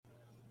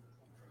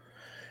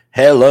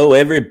Hello,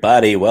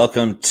 everybody.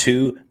 Welcome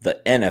to the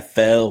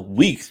NFL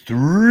Week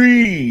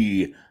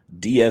 3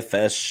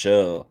 DFS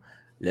show.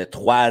 Le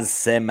trois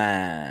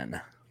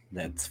semaines.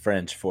 That's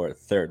French for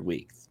third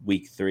week.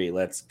 Week 3.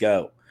 Let's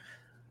go.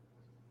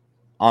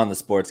 On the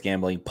Sports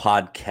Gambling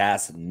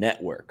Podcast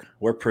Network,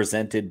 we're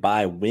presented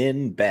by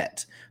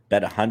WynnBET.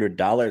 Bet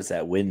 $100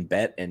 at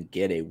WynnBET and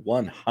get a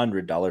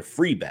 $100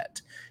 free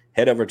bet.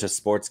 Head over to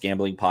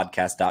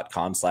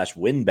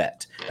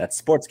sportsgamblingpodcast.com/WynnBET.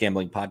 That's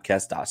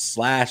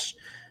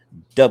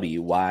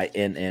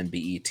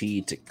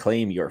sportsgamblingpodcast.com/WYNNBET to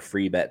claim your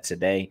free bet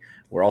today.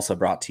 We're also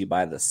brought to you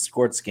by the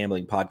Sports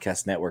Gambling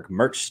Podcast Network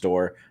merch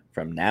store.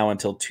 From now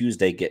until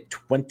Tuesday, get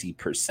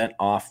 20%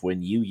 off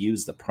when you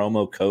use the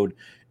promo code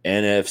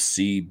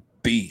NFC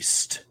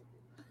Beast.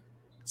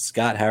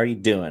 Scott, how are you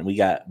doing? We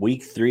got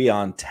week 3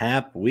 on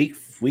tap. Week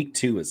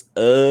 2 is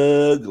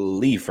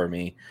ugly for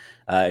me,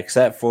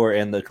 except for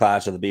in the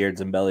Clash of the Beards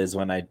and Bellies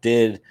when I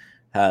did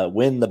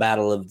win the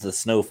battle of the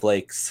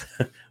snowflakes,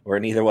 where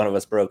neither one of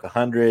us broke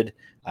 100.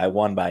 I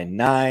won by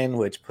 9,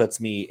 which puts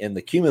me in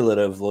the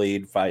cumulative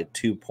lead by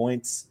 2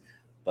 points.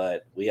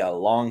 But we got a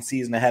long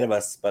season ahead of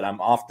us. But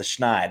I'm off the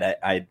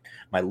schneid.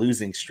 My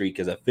losing streak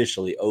is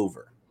officially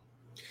over.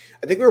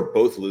 I think we were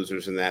both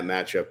losers in that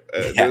matchup.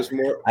 There's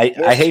more.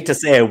 I hate to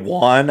say I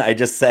won. I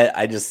just said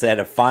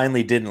I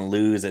finally didn't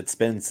lose. It's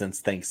been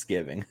since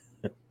Thanksgiving.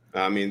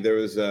 I mean, there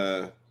was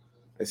I've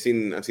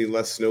seen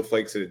less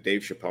snowflakes at a Dave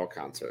Chappelle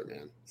concert,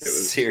 man.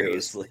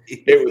 Seriously,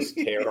 it was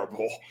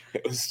terrible.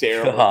 It was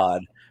terrible.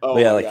 God.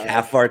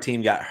 Half of our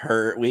team got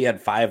hurt. We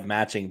had 5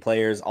 matching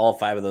players. All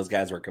 5 of those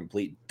guys were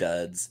complete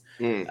duds.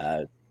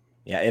 It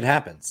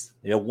happens.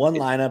 One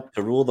lineup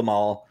to rule them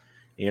all.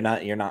 You're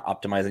not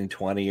optimizing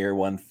 20 or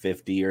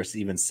 150 or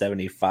even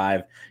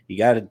 75. You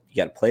got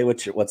to play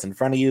what's in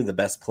front of you. The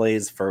best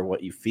plays for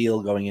what you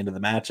feel going into the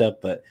matchup.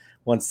 But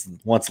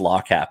once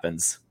lock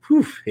happens,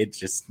 it's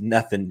just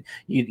nothing.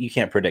 You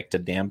can't predict a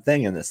damn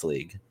thing in this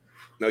league.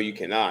 No, you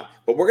cannot.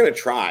 But we're going to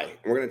try.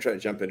 We're going to try to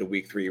jump into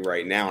week 3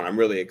 right now. And I'm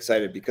really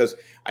excited because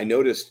I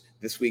noticed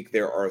this week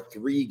there are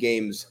 3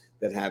 games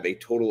that have a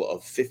total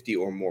of 50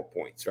 or more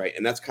points, right?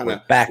 And that's kind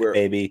of back,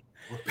 baby.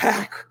 We're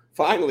back.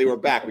 Finally, we're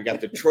back. We got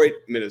Detroit,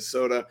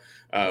 Minnesota.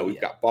 We've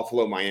got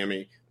Buffalo,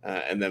 Miami,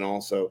 and then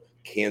also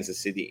Kansas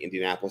City,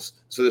 Indianapolis.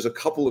 So there's a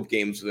couple of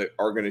games that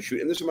are going to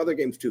shoot. And there's some other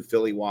games too,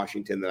 Philly,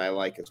 Washington, that I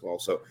like as well.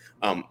 So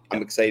I'm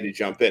excited to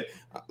jump in.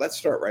 Let's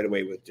start right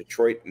away with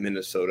Detroit,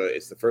 Minnesota.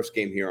 It's the first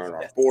game here on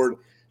our board.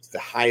 It's the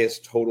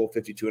highest total,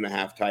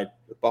 52.5 tied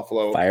with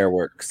Buffalo.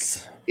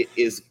 Fireworks.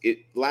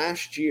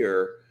 Last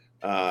year,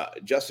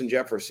 Justin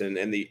Jefferson,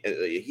 and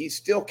he's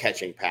still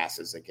catching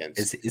passes against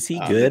is he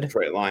good?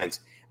 Detroit Lions.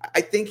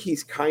 I think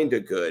he's kind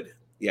of good.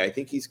 Yeah, I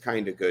think he's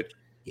kind of good.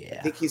 Yeah,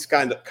 I think he's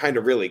kind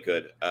of really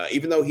good.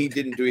 Even though he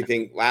didn't do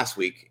anything last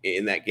week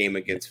in that game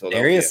against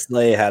Philadelphia. Darius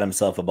Slay had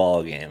himself a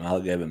ball game.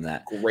 I'll give him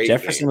that. Great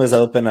Jefferson game. was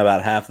open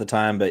about half the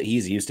time, but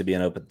he's used to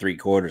being open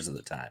 3/4 of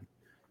the time.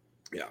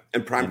 Yeah,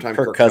 and primetime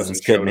Kirk Cousins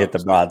couldn't hit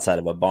the broadside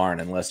of a barn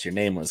unless your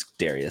name was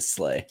Darius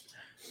Slay.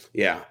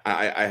 Yeah,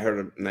 I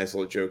heard a nice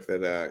little joke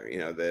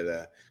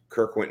that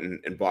Kirk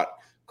went and bought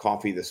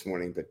coffee this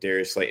morning, but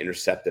Darius Slay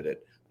intercepted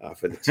it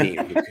for the team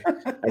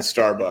at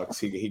Starbucks.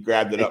 He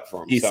grabbed it up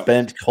for him. He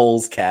spent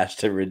Cole's cash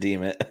to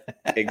redeem it.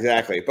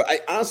 Exactly. But I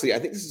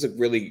think this is a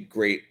really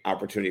great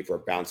opportunity for a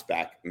bounce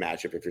back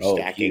matchup if you're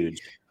stacking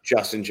huge.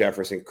 Justin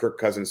Jefferson, Kirk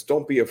Cousins.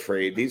 Don't be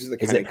afraid. These are the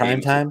kind of prime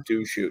games time? that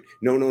do shoot.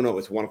 No.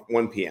 It's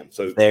 1 p.m.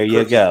 So there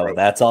you go.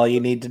 That's all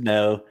you need to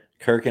know.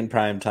 Kirk in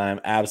prime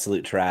time,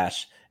 absolute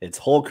trash. His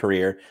whole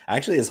career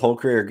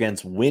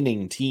against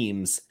winning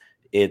teams,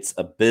 it's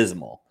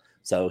abysmal.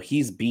 So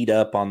he's beat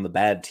up on the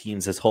bad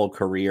teams his whole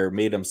career,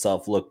 made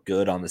himself look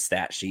good on the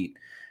stat sheet.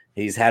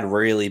 He's had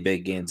really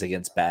big games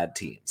against bad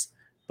teams.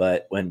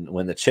 But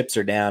when the chips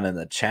are down and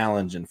the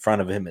challenge in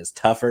front of him is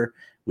tougher,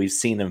 we've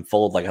seen him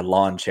fold like a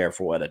lawn chair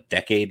for a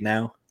decade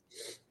now.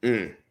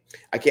 I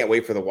can't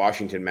wait for the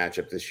Washington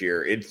matchup this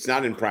year. It's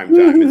not in prime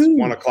time. It's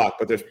 1 o'clock,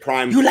 but there's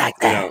prime. You like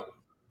that?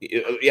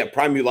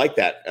 Prime, you like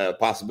that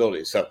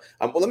possibility. So,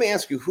 let me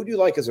ask you, who do you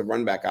like as a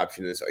run back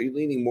option in this? Are you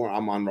leaning more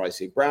Amon-Ra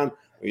St. Brown?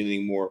 Are you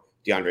leaning more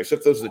DeAndre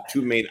Swift? Those are the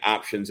 2 main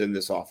options in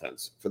this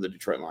offense for the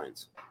Detroit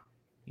Lions.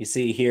 You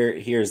see,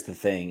 here's the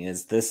thing: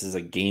 is this is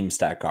a game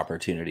stack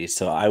opportunity,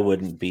 so I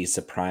wouldn't be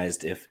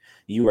surprised if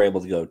you were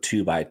able to go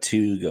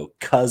 2x2, go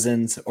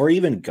Cousins, or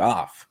even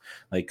Goff.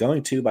 Like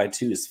going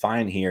 2x2 is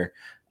fine here.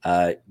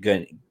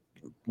 Good.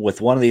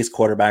 With one of these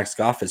quarterbacks,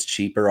 Goff is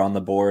cheaper on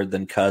the board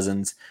than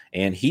Cousins,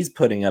 and he's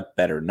putting up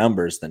better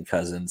numbers than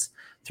Cousins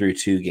through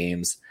 2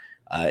 games.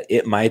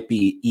 It might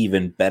be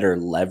even better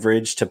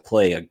leverage to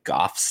play a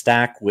Goff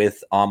stack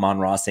with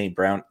Amon-Ra St.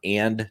 Brown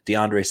and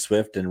DeAndre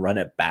Swift and run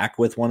it back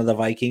with one of the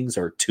Vikings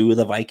or 2 of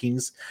the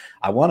Vikings.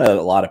 I want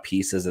a lot of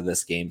pieces of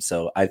this game,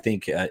 so I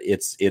think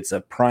it's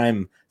a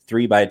prime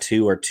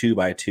 3x2 or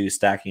 2x2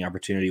 stacking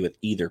opportunity with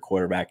either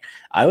quarterback.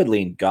 I would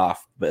lean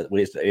Goff, but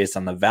based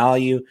on the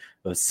value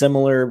of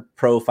similar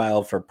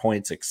profile for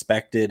points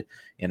expected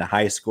in a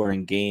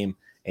high-scoring game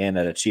and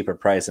at a cheaper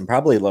price and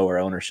probably lower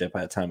ownership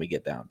by the time we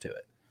get down to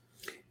it.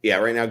 Yeah,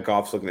 right now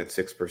Goff's looking at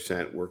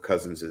 6%, where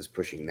Cousins is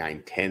pushing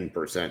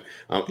 9-10%.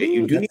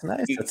 Ooh, that's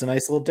nice. That's a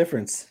nice little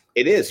difference.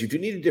 It is. You do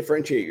need to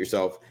differentiate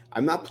yourself.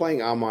 I'm not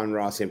playing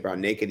Amon-Ra St. Brown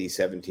naked. He's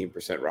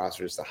 17%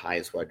 roster. Is the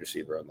highest wide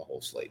receiver on the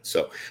whole slate.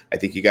 So I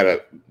think you got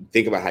to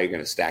think about how you're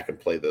going to stack and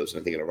play those.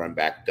 And I think it'll run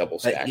back, double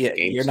stack, Yeah,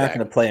 game you're stack. not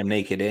going to play him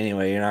naked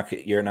anyway.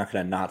 You're not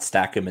going to not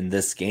stack him in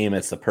this game.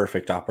 It's the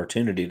perfect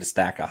opportunity to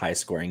stack a high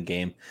scoring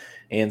game,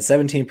 and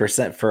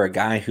 17% for a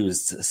guy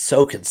who's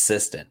so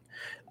consistent.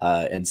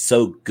 And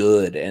so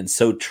good and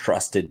so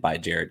trusted by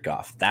Jared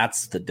Goff.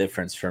 That's the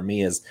difference for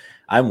me. Is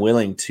I'm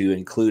willing to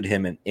include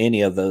him in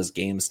any of those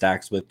game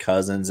stacks with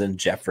Cousins and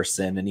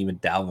Jefferson and even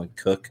Dalvin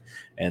Cook.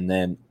 And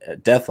then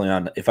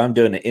definitely if I'm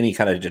doing any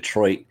kind of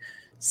Detroit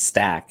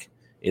stack,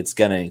 it's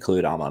going to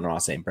include Amon-Ra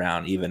St.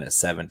 Brown, even at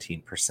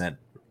 17%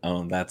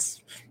 owned. That's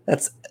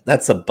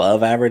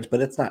above average,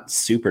 but it's not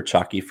super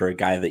chalky for a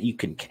guy that you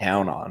can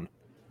count on.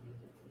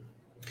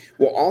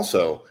 Well,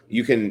 also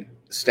you can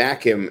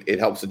stack him. It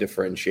helps to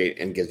differentiate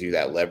and gives you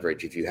that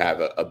leverage if you have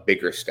a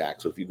bigger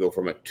stack. So if you go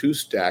from a 2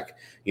 stack,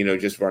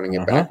 just running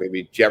it back,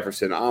 maybe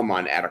Jefferson,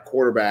 Amon, add a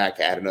quarterback,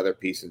 add another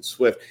piece in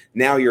Swift.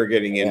 Now you're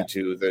getting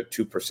into the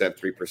 2%,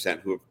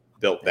 3% who have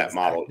built that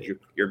model.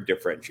 You're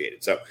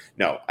differentiated. So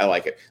no, I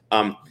like it.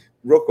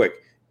 Real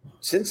quick,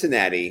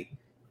 Cincinnati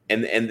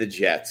and the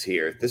Jets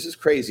here. This is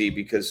crazy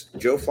because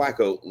Joe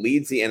Flacco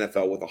leads the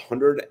NFL with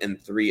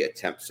 103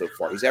 attempts so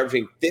far. He's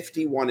averaging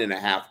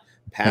 51.5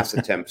 pass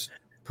attempts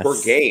per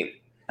game.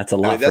 That's a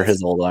lot for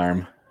his old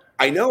arm.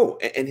 I know,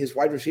 and his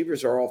wide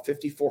receivers are all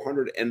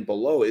 5,400 and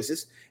below.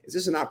 Is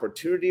this an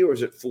opportunity or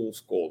is it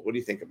fool's gold? What do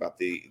you think about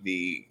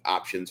the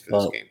options for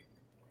this game?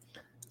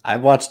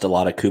 I've watched a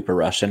lot of Cooper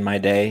Rush in my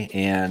day,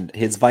 and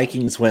his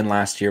Vikings win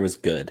last year was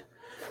good.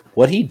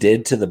 What he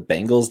did to the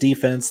Bengals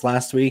defense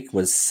last week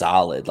was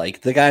solid.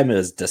 Like, the guy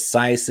was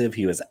decisive,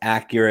 he was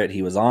accurate,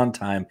 he was on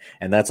time,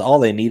 and that's all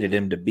they needed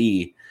him to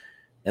be.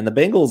 And the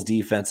Bengals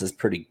defense is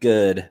pretty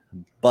good,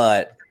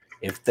 but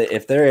if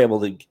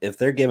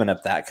they're giving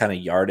up that kind of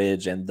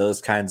yardage and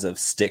those kinds of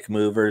stick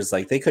movers,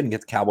 like, they couldn't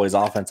get the Cowboys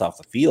offense off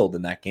the field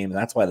in that game, and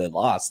that's why they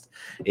lost.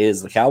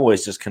 Is the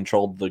Cowboys just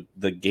controlled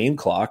the game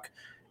clock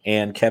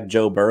and kept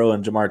Joe Burrow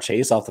and Jamar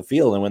Chase off the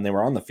field, and when they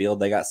were on the field,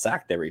 they got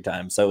sacked every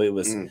time. So it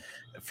was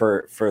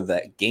for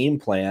that game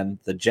plan,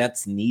 the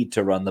Jets need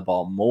to run the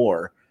ball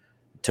more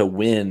to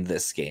win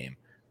this game.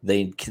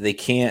 They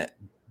can't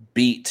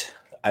beat.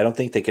 I don't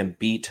think they can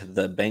beat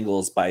the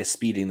Bengals by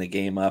speeding the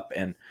game up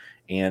and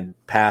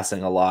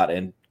passing a lot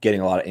and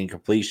getting a lot of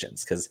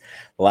incompletions, because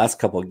the last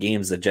couple of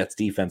games, the Jets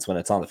defense, when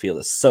it's on the field,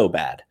 is so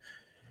bad.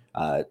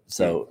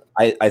 So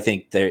I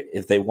think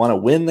if they want to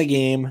win the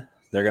game,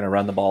 they're going to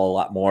run the ball a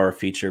lot more,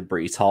 feature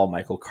Breece Hall,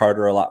 Michael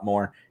Carter a lot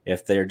more.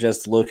 If they're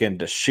just looking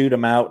to shoot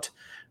them out,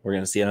 we're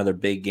going to see another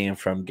big game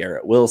from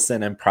Garrett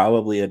Wilson and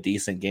probably a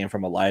decent game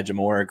from Elijah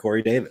Moore and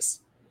Corey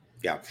Davis.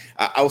 Yeah,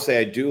 I will say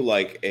I do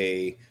like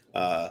if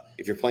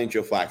you're playing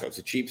Joe Flacco, it's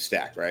a cheap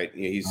stack, right?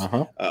 He's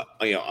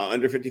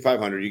under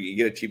 5,500. You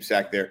get a cheap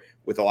stack there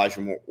with Elijah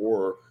Moore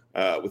or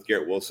with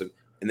Garrett Wilson,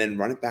 and then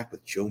run it back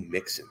with Joe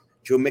Mixon.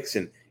 Joe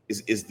Mixon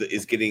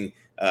is getting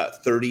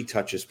 30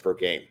 touches per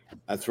game.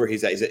 That's where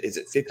he's at. He's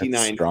at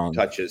 59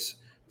 touches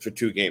for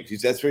 2 games.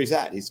 That's where he's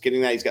at. He's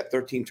getting that. He's got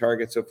 13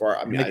 targets so far.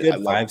 I mean, a good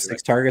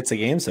 5-6 targets a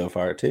game so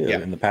far too.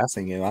 In the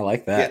passing game. I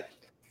like that.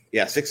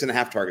 Yeah,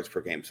 6.5 targets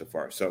per game so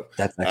far. So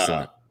that's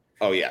excellent.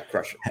 Oh yeah,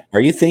 crush it. Are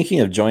you thinking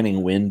of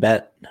joining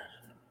WinBet?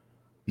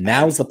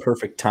 Now's the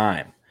perfect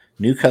time.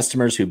 New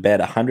customers who bet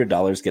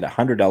 $100 get a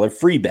 $100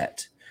 free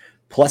bet.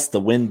 Plus,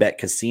 the WinBet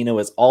casino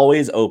is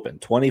always open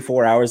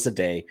 24 hours a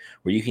day,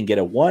 where you can get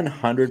a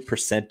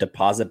 100%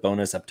 deposit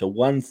bonus up to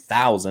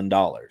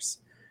 $1,000.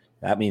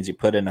 That means you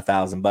put in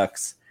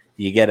 $1,000,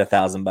 you get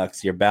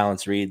 $1,000. Your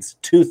balance reads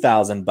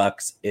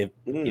 $2,000 if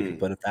you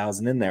put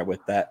 $1,000 in there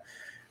with that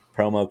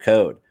promo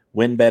code.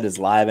 WinBet is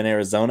live in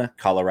Arizona,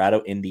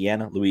 Colorado,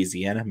 Indiana,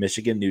 Louisiana,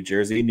 Michigan, New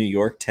Jersey, New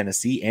York,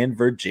 Tennessee, and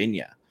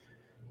Virginia.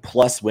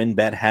 Plus,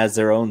 WinBet has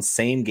their own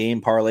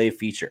same-game parlay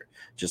feature.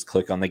 Just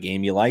click on the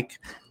game you like,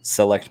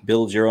 select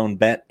build your own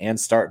bet, and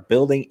start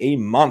building a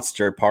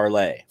monster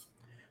parlay.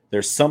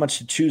 There's so much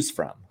to choose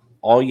from.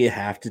 All you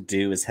have to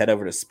do is head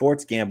over to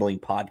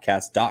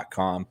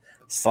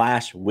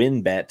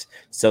sportsgamblingpodcast.com/winbet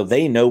so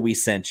they know we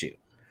sent you.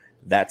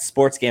 That's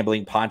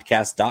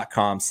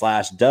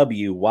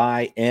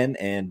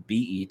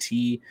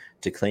sportsgamblingpodcast.com/WYNNBET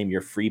to claim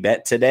your free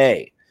bet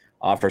today.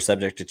 Offer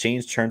subject to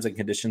change. Terms and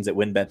conditions at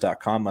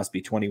winbet.com. Must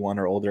be 21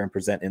 or older and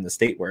present in the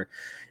state where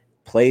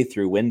play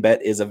through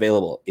WinBet is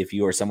available. If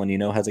you or someone you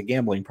know has a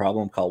gambling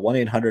problem, call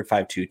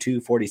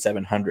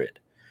 1-800-522-4700.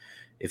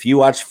 If you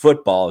watch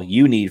football,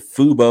 you need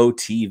Fubo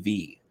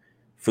TV.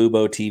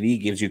 Fubo TV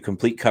gives you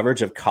complete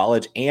coverage of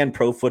college and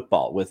pro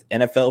football with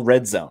NFL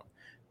Red Zone,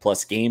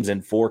 plus games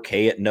in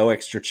 4K at no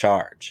extra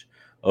charge.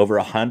 Over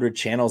 100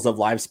 channels of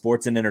live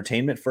sports and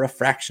entertainment for a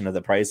fraction of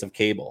the price of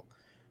cable.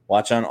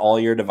 Watch on all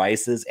your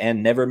devices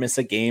and never miss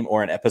a game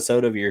or an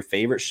episode of your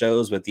favorite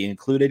shows with the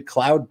included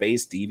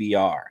cloud-based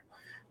DVR.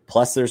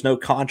 Plus, there's no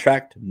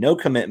contract, no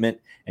commitment,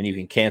 and you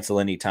can cancel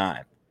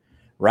anytime.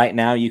 Right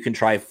now, you can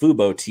try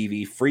Fubo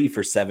TV free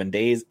for 7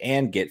 days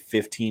and get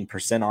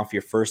 15% off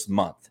your first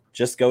month.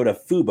 Just go to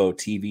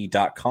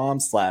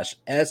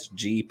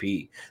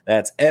FuboTV.com/SGP.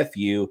 That's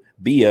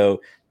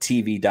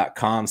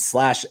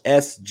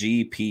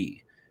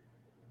FUBOTV.com/SGP.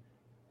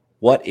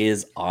 What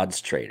is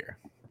Odds Trader?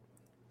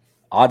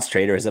 Odds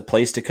Trader is a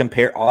place to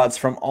compare odds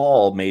from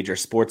all major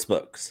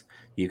sportsbooks.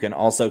 You can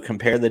also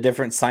compare the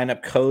different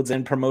sign-up codes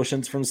and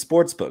promotions from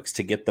sportsbooks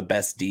to get the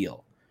best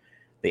deal.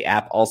 The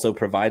app also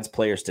provides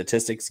player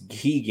statistics,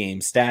 key game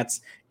stats,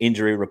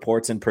 injury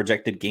reports, and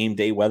projected game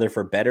day weather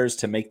for bettors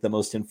to make the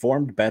most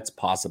informed bets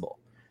possible.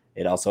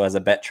 It also has a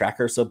bet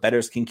tracker so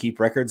bettors can keep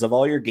records of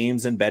all your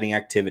games and betting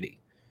activity.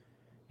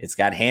 It's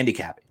got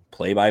handicapping,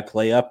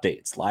 play-by-play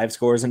updates, live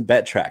scores and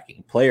bet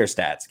tracking, player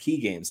stats,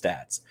 key game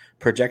stats,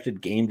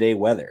 projected game day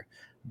weather.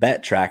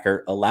 Bet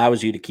tracker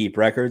allows you to keep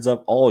records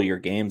of all your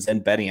games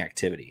and betting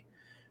activity.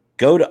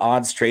 Go to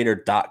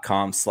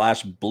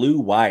oddstrader.com/Blue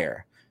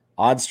Wire.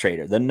 Odds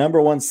Trader, the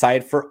number one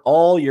site for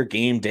all your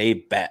game day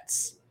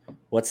bets.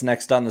 What's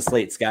next on the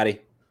slate,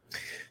 Scotty?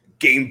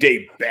 Game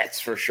day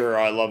bets for sure.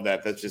 I love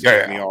that. That's just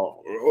got me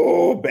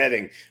all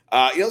betting.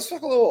 Let's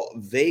talk a little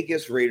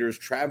Vegas Raiders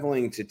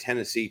traveling to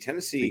Tennessee.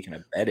 Speaking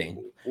of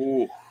betting,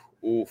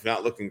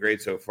 not looking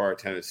great so far.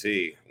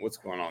 Tennessee, what's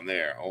going on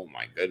there? Oh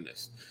my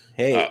goodness.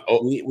 Hey,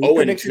 we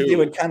predicted they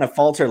would kind of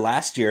falter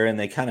last year, and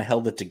they kind of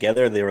held it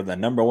together. They were the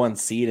number one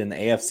seed in the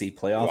AFC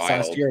playoffs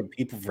last year, and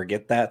people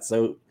forget that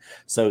so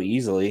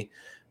easily.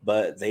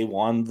 But they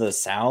won the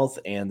South,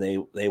 and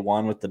they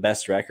won with the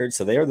best record.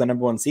 So they were the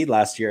number one seed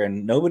last year,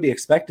 and nobody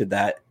expected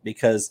that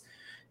because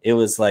it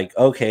was like,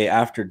 okay,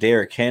 after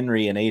Derrick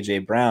Henry and A.J.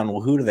 Brown,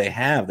 well, who do they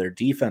have? Their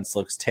defense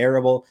looks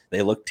terrible.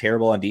 They looked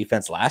terrible on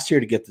defense last year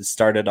to get this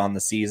started on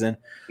the season.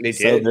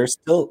 So there's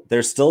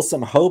still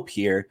some hope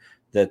here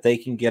that they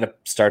can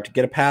start to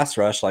get a pass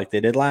rush like they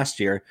did last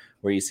year,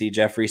 where you see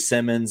Jeffrey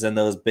Simmons and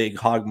those big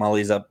hog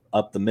mollies up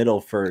the middle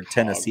for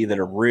Tennessee that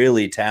are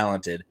really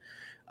talented.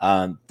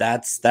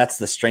 That's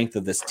the strength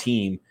of this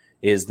team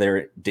is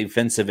their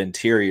defensive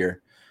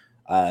interior.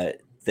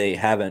 They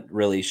haven't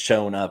really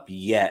shown up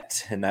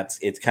yet, and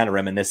it's kind of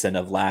reminiscent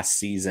of last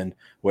season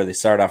where they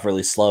started off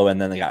really slow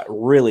and then they got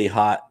really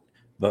hot.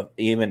 But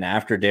even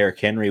after Derrick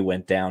Henry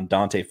went down,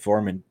 Dante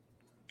Foreman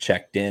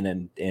checked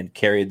in and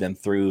carried them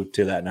through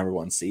to that number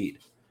one seed.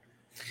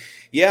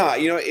 Yeah,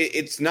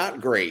 it's not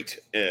great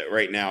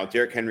right now.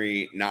 Derrick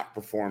Henry not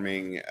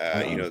performing.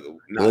 Not a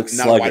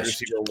wide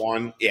receiver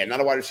one. Yeah, not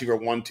a wide receiver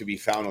one to be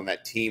found on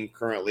that team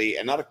currently,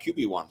 and not a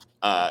QB one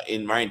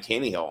in Ryan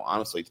Tannehill,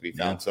 honestly, to be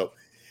found. Yeah. So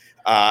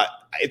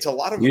it's a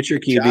lot of future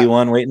QB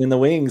one waiting in the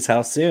wings.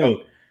 How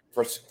soon?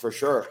 For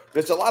sure.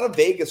 There's a lot of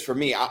Vegas for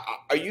me. Are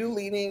you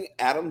leaning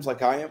Adams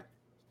like I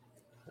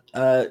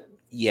am?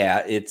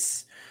 Yeah,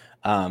 it's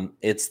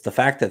the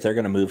fact that they're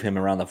going to move him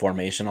around the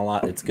formation a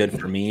lot. It's good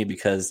for me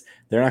because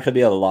they're not going to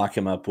be able to lock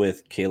him up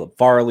with Caleb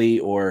Farley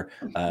or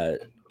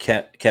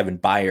Kevin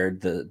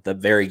Byard, the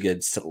very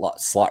good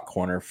slot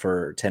corner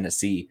for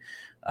Tennessee.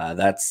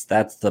 That's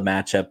the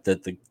matchup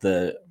that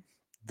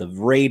the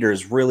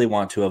Raiders really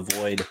want to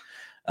avoid,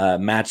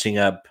 matching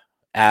up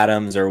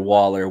Adams or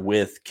Waller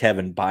with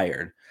Kevin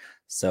Byard.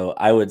 So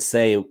I would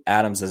say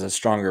Adams is a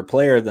stronger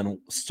play than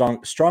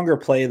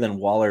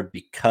Waller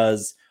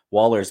because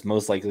Waller's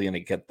most likely going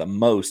to get the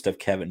most of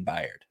Kevin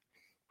Byard.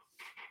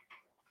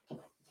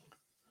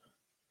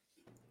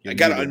 I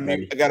got to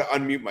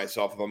unmute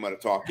myself if I'm going to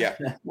talk. Yeah.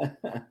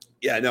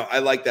 Yeah, no, I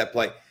like that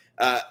play.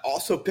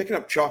 Also picking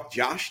up chalk,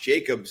 Josh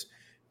Jacobs,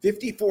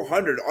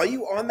 5,400. Are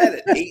you on that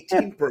at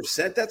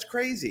 18%? That's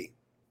crazy.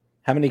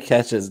 How many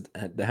catches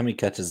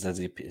does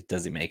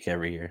he make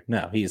every year?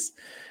 No, he's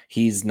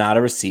not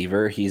a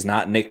receiver. He's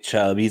not Nick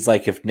Chubb. He's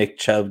like if Nick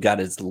Chubb got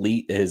if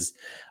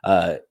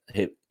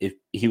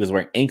he was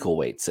wearing ankle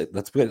weights.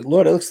 That's what it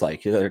looks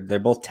like. They're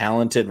both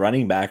talented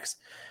running backs,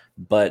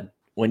 but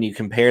when you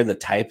compare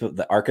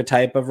the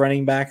archetype of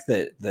running back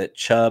that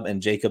Chubb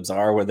and Jacobs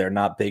are, where they're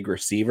not big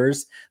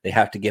receivers, they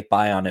have to get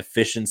by on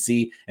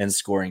efficiency and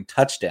scoring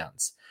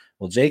touchdowns.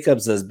 Well,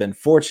 Jacobs has been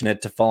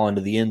fortunate to fall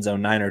into the end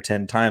zone 9 or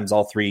 10 times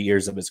all 3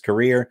 years of his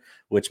career,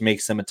 which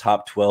makes him a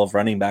top 12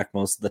 running back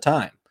most of the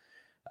time.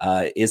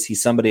 Is he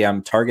somebody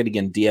I'm targeting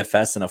in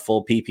DFS in a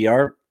full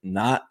PPR?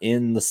 Not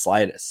in the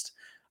slightest.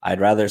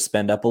 I'd rather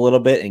spend up a little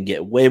bit and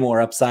get way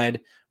more upside,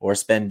 or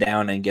spend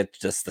down and get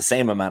just the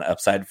same amount of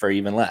upside for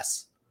even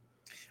less.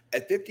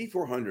 At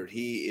 5,400,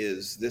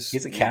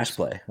 he's a cash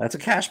play. That's a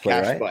cash play,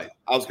 right? Play.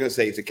 I was going to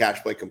say he's a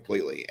cash play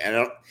completely, and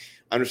I don't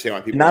understand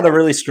why people. Not a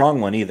really strong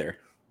one either.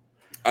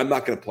 I'm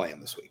not going to play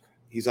him this week.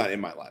 He's not in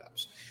my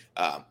lineups.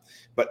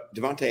 But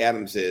Devontae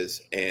Adams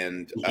is,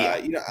 and a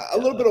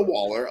little bit of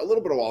Waller,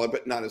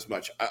 but not as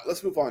much.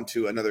 Let's move on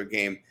to another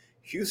game.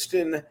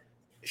 Houston,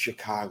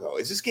 Chicago.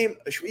 Is this game?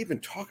 Should we even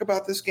talk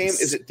about this game?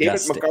 Is it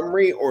David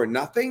Montgomery or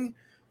nothing?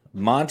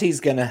 Monty's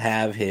going to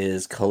have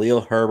his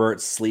Khalil Herbert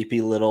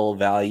sleepy little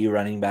value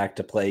running back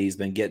to play. He's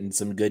been getting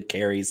some good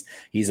carries.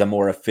 He's a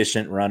more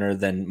efficient runner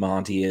than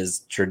Monty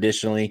is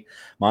traditionally.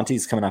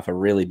 Monty's coming off a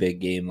really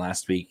big game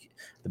last week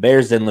The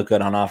Bears didn't look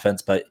good on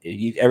offense, but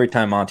every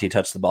time Monty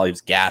touched the ball, he was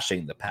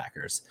gashing the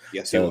Packers.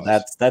 Yes, so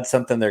that's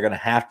something they're going to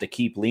have to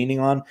keep leaning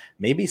on.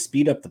 Maybe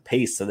speed up the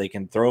pace so they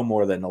can throw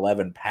more than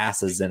 11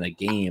 passes in a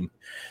game.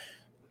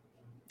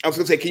 I was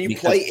going to say, can you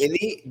play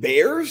any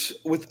Bears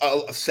with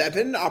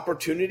 7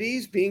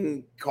 opportunities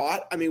being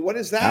caught? I mean, what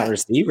is that? Not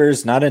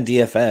receivers, not in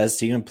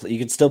DFS. You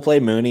can still play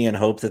Mooney and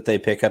hope that they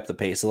pick up the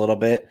pace a little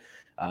bit.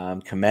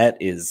 Komet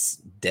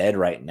is dead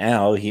right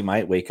now. He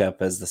might wake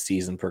up as the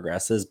season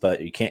progresses,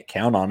 but you can't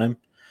count on him.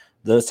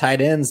 Those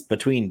tight ends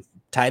between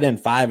tight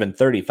end 5 and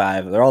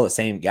 35, they're all the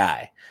same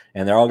guy,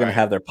 and they're all going to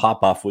have their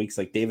pop-off weeks.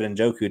 Like David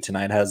Njoku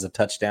tonight has a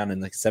touchdown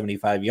in like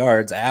 75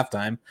 yards at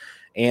halftime,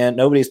 and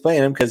nobody's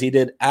playing him because he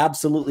did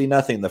absolutely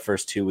nothing the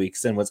first 2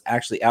 weeks and was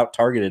actually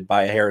out-targeted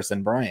by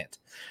Harrison Bryant.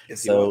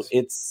 Yes, so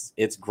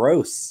it's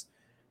gross.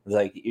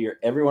 Like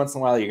every once in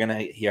a while, you're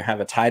gonna have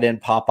a tight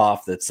end pop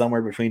off that's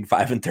somewhere between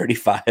 5 and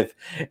 35,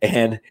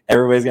 and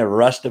everybody's gonna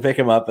rush to pick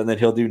him up, and then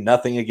he'll do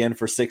nothing again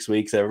for 6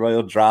 weeks. Everybody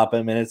will drop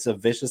him, and it's a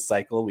vicious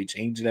cycle. We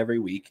change it every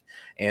week,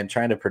 and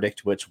trying to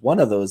predict which one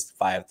of those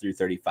 5 through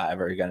 35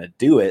 are gonna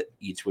do it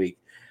each week.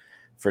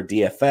 For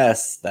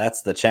DFS,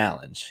 that's the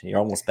challenge. You're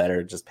almost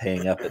better just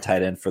paying up the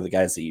tight end for the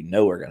guys that you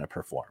know are going to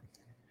perform.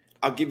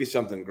 I'll give you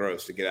something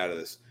gross to get out of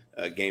this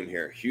game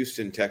here.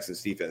 Houston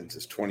Texans defense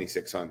is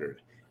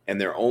 2,600. And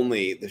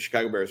the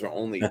Chicago Bears are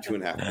only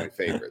 2.5 point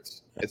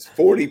favorites. It's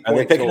 40 points. Are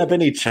they picking up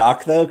any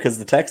chalk, though? Because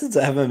the Texans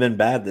haven't been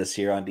bad this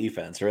year on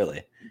defense,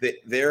 really.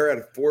 They're at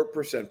a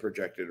 4%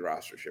 projected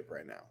rostership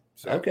right now.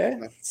 So okay.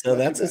 That's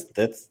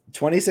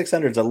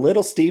 2,600 is a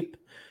little steep,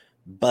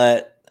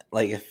 but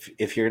like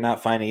if you're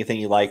not finding anything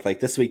you like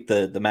this week,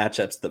 the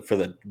matchups for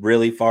the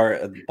really far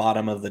at the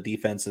bottom of the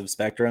defensive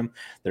spectrum,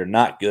 they're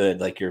not good.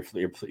 Like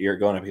you're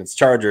going up against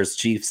Chargers,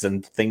 Chiefs,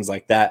 and things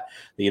like that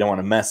you don't want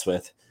to mess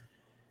with.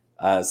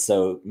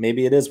 So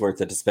maybe it is worth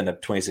it to spend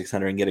up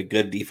 2,600 and get a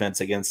good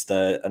defense against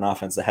an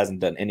offense that hasn't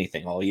done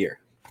anything all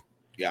year.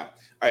 Yeah. All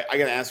right. I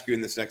got to ask you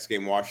in this next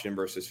game, Washington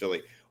versus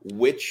Philly,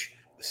 which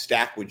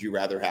stack would you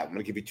rather have? I'm going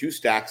to give you 2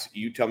 stacks.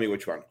 You tell me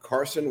which one.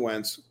 Carson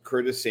Wentz,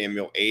 Curtis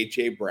Samuel,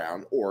 A.J.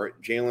 Brown, or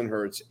Jalen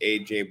Hurts,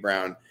 A.J.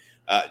 Brown,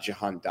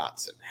 Jahan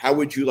Dotson. How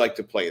would you like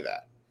to play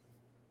that?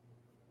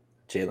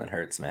 Jalen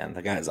Hurts, man.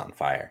 The guy's on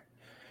fire.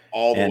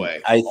 All the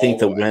way. I think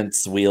the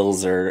Wentz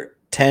wheels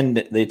tend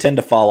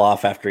to fall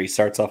off after he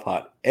starts off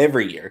hot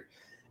every year.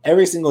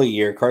 Every single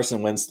year,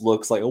 Carson Wentz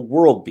looks like a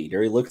world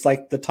beater. He looks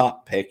like the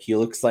top pick. He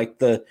looks like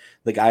the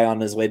guy on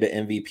his way to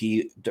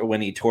MVP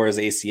when he tore his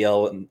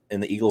ACL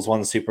and the Eagles won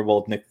the Super Bowl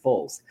with Nick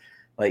Foles.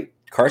 Like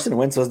Carson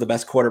Wentz was the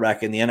best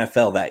quarterback in the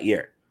NFL that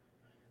year.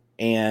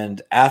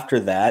 And after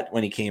that,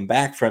 when he came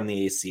back from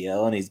the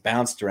ACL and he's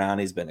bounced around,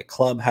 he's been a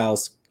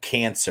clubhouse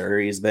cancer.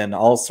 He's been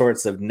all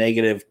sorts of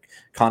negative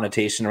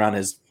connotation around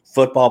his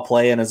football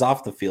play and his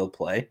off the field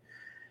play.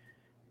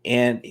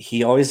 And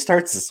he always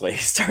starts this way. He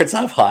starts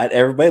off hot.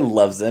 Everybody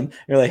loves him.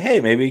 You're like, hey,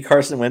 maybe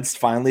Carson Wentz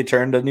finally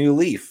turned a new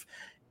leaf.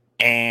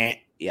 And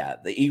yeah,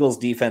 the Eagles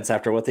defense,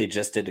 after what they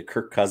just did to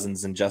Kirk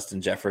Cousins and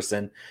Justin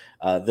Jefferson,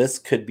 this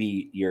could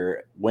be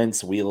your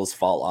Wentz wheels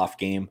fall off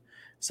game.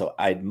 So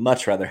I'd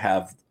much rather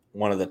have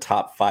one of the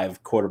top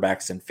 5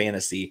 quarterbacks in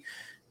fantasy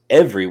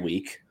every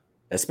week,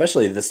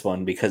 especially this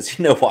one, because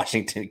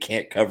Washington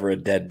can't cover a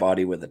dead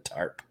body with a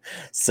tarp.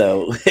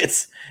 So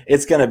it's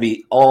going to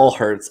be all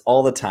Hurts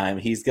all the time.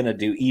 He's going to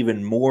do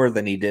even more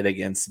than he did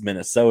against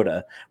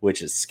Minnesota,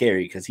 which is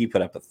scary because he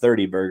put up a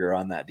 30 burger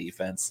on that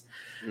defense.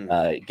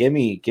 Give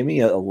me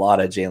a lot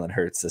of Jalen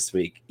Hurts this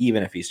week,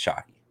 even if he's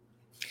chalky.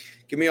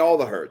 Give me all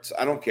the Hurts.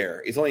 I don't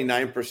care. He's only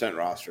 9%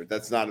 rostered.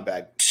 That's not a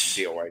bad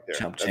deal right there.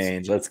 Chump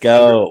change. Let's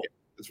go.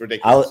 It's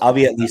ridiculous. I'll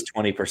be at least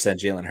 20%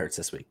 Jalen Hurts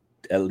this week.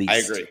 At least.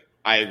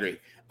 I agree.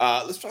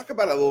 Let's talk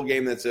about a little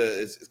game that's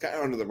it's kind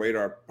of under the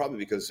radar, probably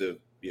because of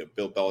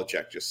Bill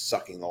Belichick just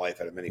sucking the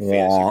life out of any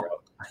fantasy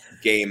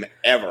game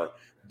ever.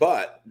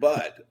 But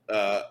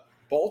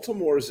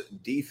Baltimore's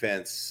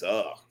defense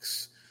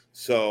sucks.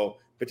 So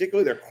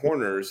particularly their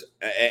corners,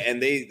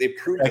 and they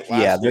proved it last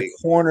week. Yeah, their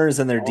corners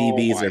and their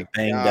DBs are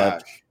banged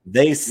up.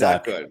 They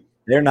suck. Not good.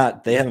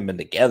 They haven't been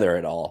together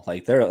at all.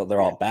 Like they're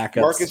all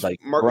backups.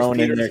 Marcus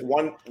Peters,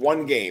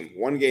 one game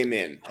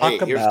in.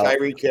 Here's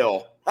Tyreek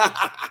Hill.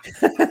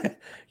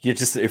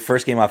 Your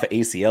first game off of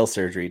ACL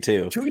surgery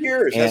too. 2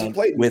 years hasn't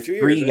played with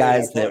 3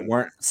 guys that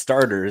weren't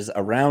starters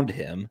around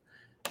him,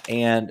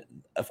 and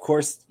of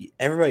course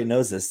everybody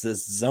knows this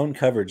zone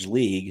coverage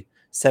league.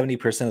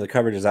 70% of the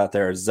coverages out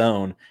there are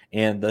zone,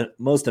 and the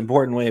most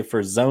important way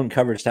for zone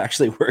coverage to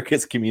actually work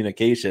is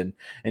communication.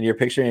 And you're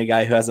picturing a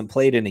guy who hasn't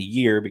played in a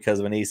year because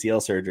of an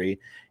ACL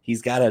surgery.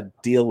 He's got to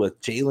deal with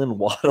Jalen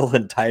Waddle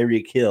and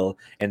Tyreek Hill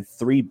and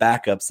 3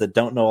 backups that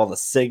don't know all the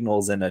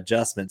signals and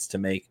adjustments to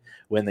make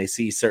when they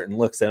see certain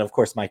looks. And of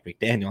course, Mike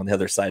McDaniel on the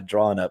other side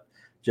drawing up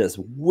just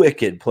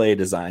wicked play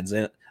designs.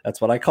 And that's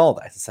what I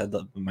called. I said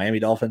the Miami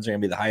Dolphins are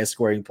going to be the highest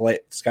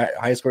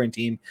scoring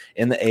team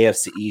in the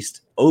AFC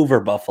East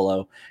over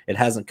Buffalo. It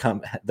hasn't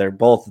come. They're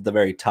both at the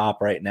very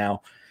top right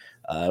now.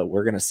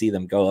 We're going to see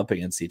them go up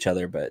against each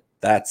other, but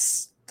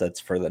that's that's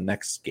for the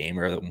next game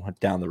or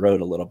down the road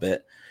a little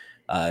bit.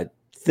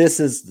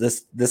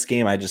 This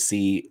game, I just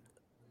see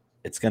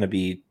it's going to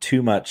be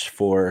too much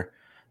for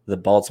the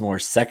Baltimore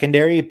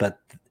secondary, but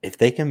if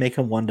they can make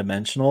them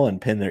one-dimensional and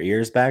pin their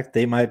ears back,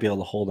 they might be able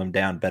to hold them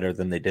down better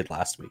than they did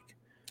last week.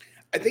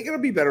 I think it'll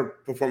be better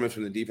performance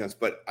from the defense,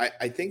 but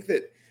I think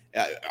that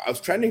I was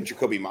trending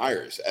Jacoby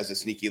Myers as a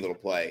sneaky little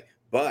play,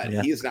 but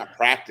he is not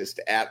practiced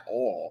at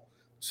all.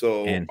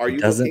 So and are he you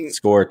doesn't looking,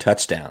 score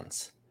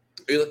touchdowns?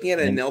 Are you looking at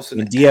a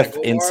Nelson in DF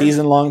Aguilar? in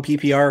season-long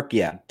PPR?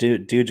 Yeah, do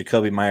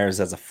Jacoby Myers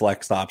as a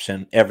flex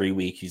option every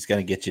week. He's going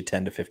to get you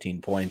 10 to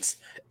 15 points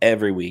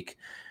every week.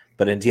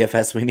 But in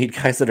DFS, we need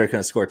guys that are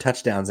going to score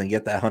touchdowns and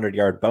get that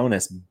 100-yard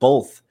bonus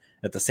both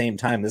at the same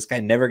time. This guy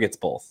never gets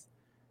both.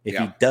 If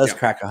he does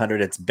crack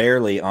 100, it's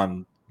barely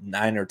on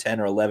 9 or 10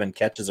 or 11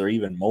 catches or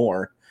even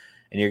more,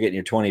 and you're getting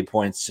your 20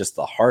 points just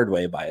the hard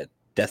way by a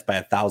death by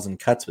 1,000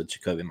 cuts with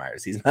Jacoby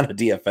Myers. He's not a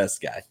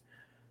DFS guy.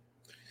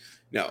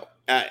 No,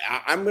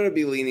 I'm going to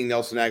be leaning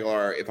Nelson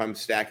Aguilar if I'm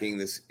stacking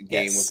this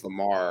game with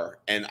Lamar.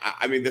 And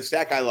I mean, the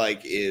stack I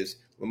like is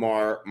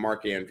Lamar,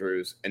 Mark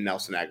Andrews, and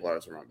Nelson Aguilar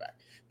as a run back.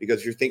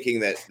 Because you're thinking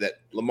that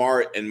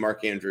Lamar and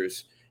Mark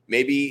Andrews,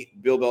 maybe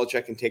Bill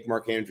Belichick can take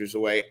Mark Andrews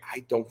away.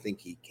 I don't think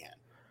he can.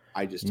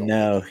 I just don't.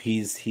 No,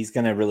 he's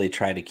going to really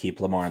try to keep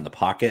Lamar in the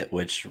pocket,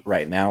 which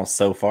right now,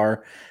 so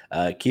far,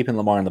 keeping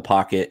Lamar in the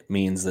pocket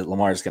means that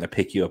Lamar is going to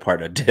pick you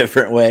apart a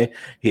different way.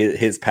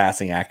 His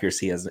passing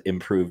accuracy has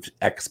improved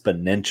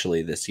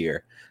exponentially this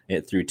year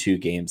through 2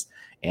 games.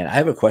 And I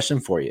have a question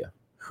for you.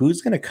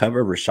 Who's going to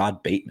cover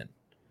Rashad Bateman?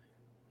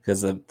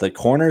 Because the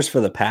corners for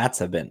the Pats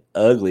have been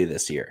ugly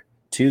this year.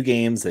 2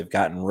 games, they've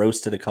gotten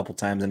roasted a couple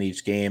times in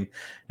each game.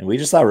 And we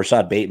just saw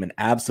Rashad Bateman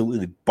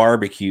absolutely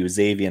barbecue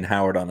Xavier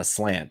Howard on a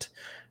slant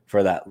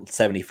for that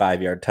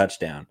 75-yard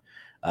touchdown.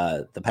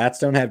 The Pats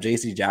don't have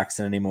J.C.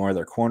 Jackson anymore.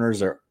 Their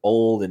corners are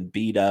old and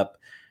beat up,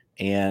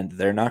 and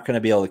they're not going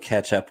to be able to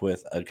catch up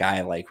with a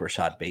guy like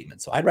Rashad Bateman.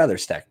 So I'd rather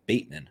stack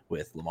Bateman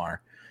with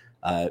Lamar.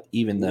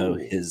 Even though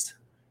his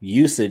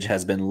usage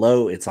has been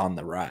low, it's on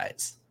the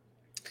rise.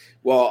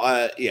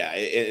 Well,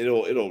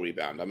 it'll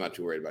rebound. I'm not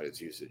too worried about his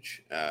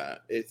usage.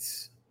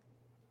 Does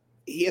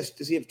he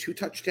have 2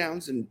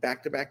 touchdowns in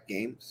back-to-back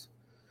games?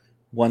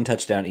 1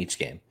 touchdown each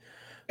game.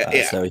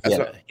 So he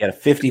had a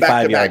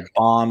 55-yard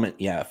bomb.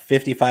 Yeah,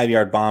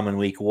 55-yard bomb in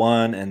week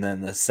 1, and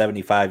then the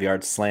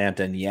 75-yard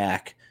slant and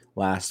yak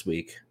last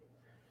week.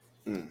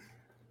 Yeah,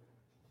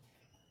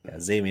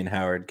 Xavier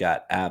Howard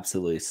got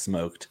absolutely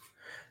smoked,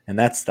 and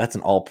that's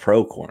an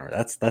all-pro corner.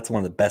 That's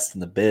one of the best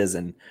in the biz,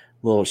 and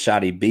little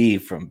Shoddy B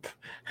from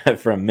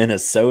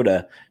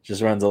Minnesota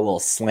just runs a little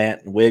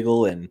slant and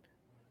wiggle and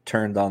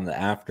turned on the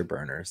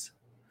afterburners.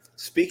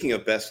 Speaking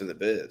of best in the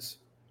biz.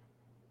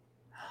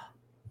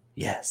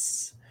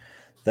 Yes.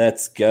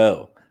 Let's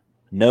go.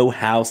 No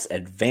House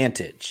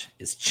Advantage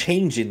is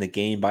changing the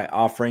game by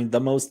offering the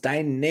most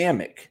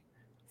dynamic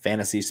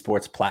fantasy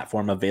sports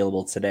platform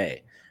available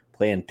today.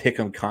 Play in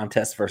pick'em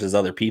contests versus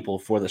other people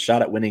for the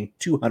shot at winning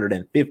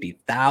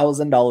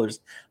 $250,000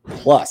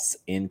 plus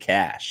in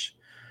cash.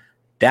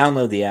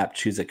 Download the app,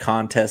 choose a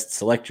contest,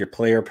 select your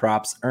player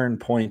props, earn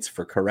points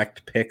for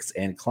correct picks,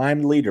 and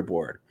climb the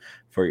leaderboard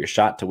for your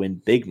shot to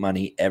win big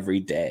money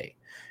every day.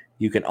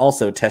 You can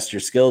also test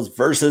your skills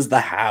versus the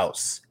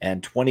house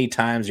and 20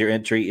 times your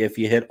entry if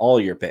you hit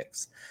all your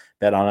picks.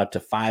 Bet on up to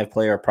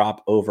 5-player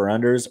prop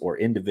over-unders or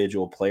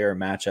individual player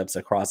matchups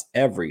across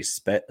every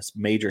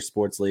major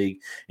sports league,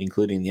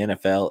 including the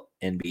NFL,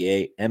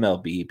 NBA,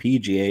 MLB,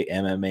 PGA,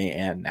 MMA,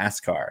 and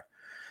NASCAR.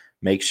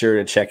 Make sure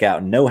to check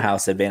out No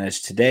House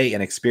Advantage today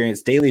and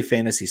experience daily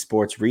fantasy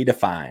sports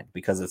redefined,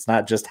 because it's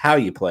not just how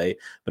you play,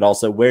 but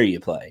also where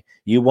you play.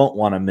 You won't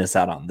want to miss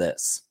out on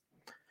this.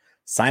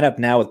 Sign up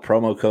now with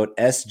promo code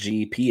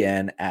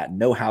SGPN at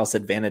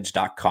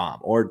nohouseadvantage.com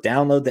or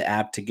download the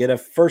app to get a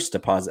first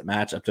deposit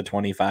match up to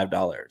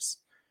 $25.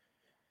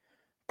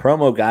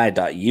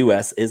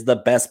 Promoguide.us is the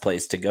best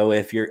place to go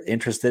if you're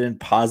interested in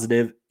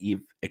positive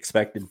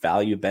expected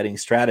value betting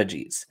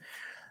strategies.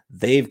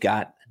 They've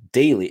got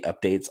daily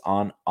updates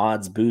on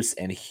odds boosts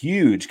and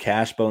huge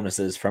cash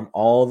bonuses from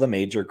all the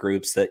major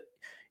groups,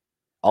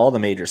 all the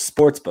major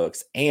sports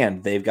books,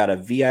 and they've got a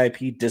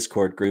VIP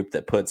Discord group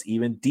that puts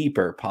even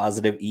deeper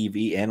positive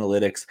EV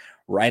analytics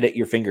right at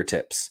your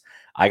fingertips.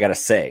 I gotta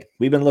say,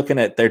 we've been looking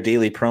at their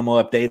daily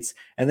promo updates,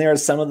 and they are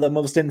some of the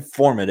most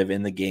informative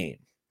in the game.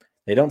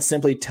 They don't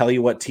simply tell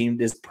you what team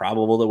is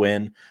probable to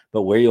win,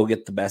 but where you'll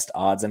get the best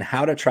odds and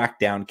how to track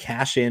down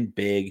cash in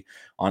big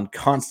on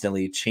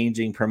constantly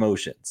changing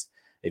promotions.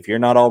 If you're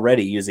not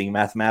already using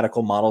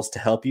mathematical models to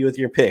help you with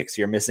your picks,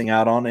 you're missing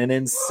out on an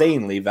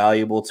insanely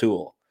valuable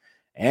tool.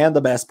 And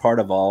the best part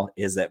of all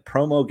is that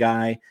Promo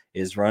Guy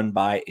is run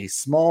by a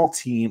small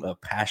team of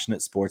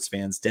passionate sports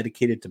fans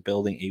dedicated to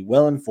building a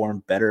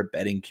well-informed, better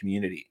betting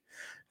community.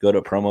 Go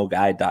to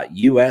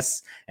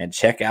promoguide.us and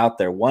check out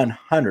their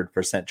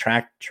 100%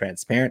 tracked,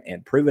 transparent,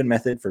 and proven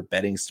method for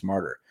betting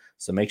smarter.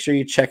 So make sure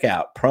you check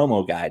out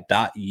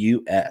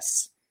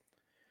promoguide.us.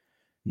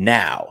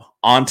 Now,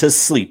 on to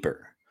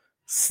Sleeper.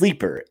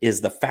 Sleeper is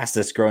the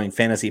fastest growing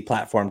fantasy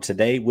platform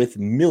today with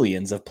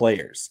millions of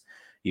players.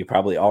 You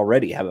probably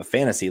already have a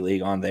fantasy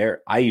league on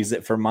there. I use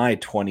it for my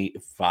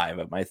 25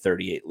 of my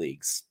 38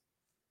 leagues.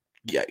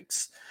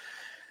 Yikes.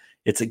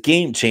 It's a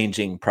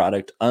game-changing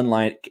product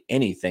unlike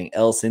anything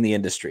else in the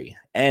industry.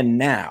 And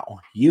now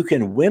you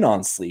can win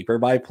on Sleeper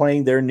by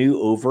playing their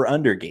new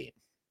over-under game.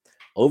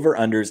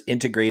 Over-unders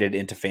integrated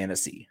into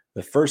fantasy,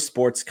 the first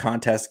sports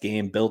contest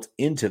game built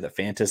into the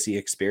fantasy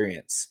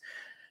experience.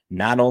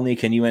 Not only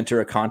can you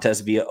enter a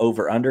contest via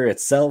over-under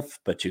itself,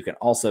 but you can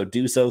also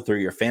do so through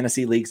your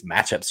fantasy league's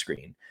matchup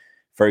screen.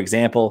 For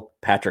example,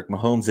 Patrick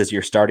Mahomes is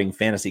your starting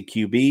fantasy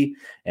QB,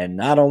 and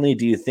not only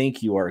do you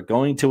think you are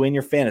going to win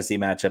your fantasy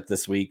matchup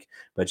this week,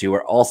 but you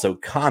are also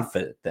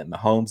confident that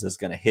Mahomes is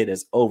going to hit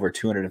his over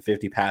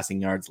 250 passing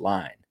yards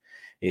line.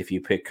 If you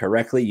pick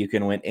correctly, you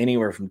can win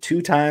anywhere from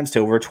 2 times to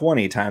over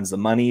 20 times the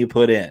money you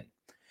put in.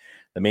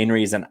 The main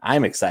reason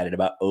I'm excited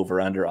about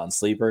over-under on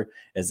Sleeper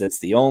is it's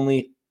the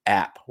only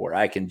app where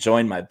I can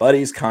join my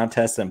buddies'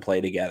 contests and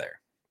play together.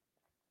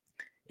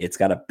 It's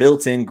got a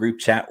built-in group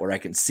chat where I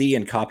can see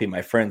and copy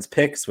my friends'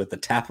 picks with the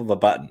tap of a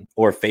button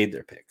or fade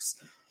their picks.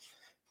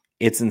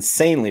 It's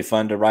insanely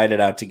fun to ride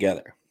it out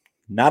together.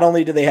 Not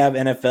only do they have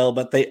NFL,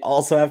 but they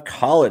also have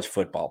college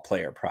football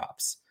player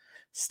props.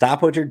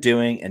 Stop what you're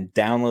doing and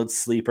download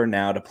Sleeper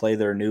now to play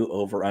their new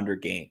over-under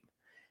game.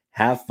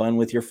 Have fun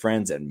with your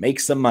friends and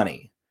make some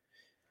money.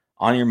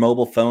 On your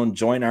mobile phone,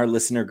 join our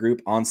listener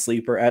group on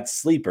Sleeper at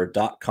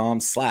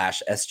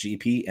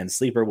sleeper.com/SGP, and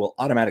Sleeper will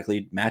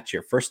automatically match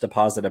your first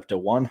deposit up to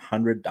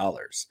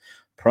 $100.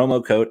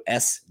 Promo code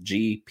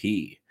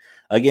SGP.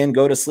 Again,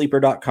 go to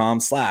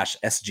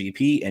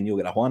sleeper.com/SGP and you'll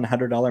get a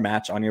 $100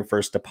 match on your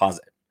first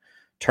deposit.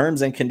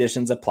 Terms and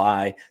conditions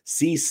apply.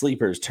 See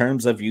Sleeper's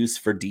terms of use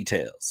for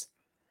details.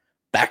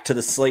 Back to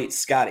the slate,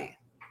 Scotty.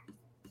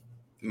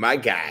 My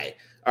guy.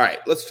 All right,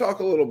 let's talk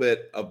a little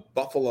bit of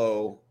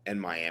Buffalo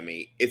and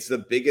Miami. It's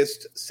the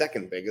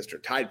second biggest, or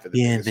tied for the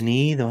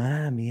Bienvenido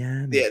a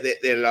Miami. Yeah,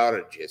 the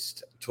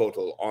largest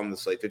total on the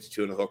slate,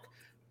 52 and a hook,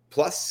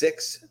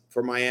 +6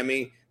 for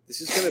Miami. This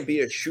is going to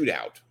be a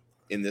shootout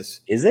in this.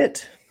 Is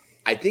it?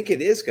 I think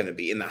it is going to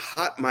be in the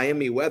hot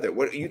Miami weather.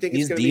 What do you think?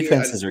 These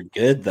defenses are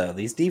good, though.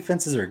 These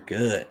defenses are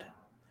good.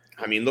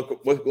 I mean,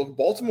 look what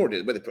Baltimore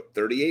did. But they put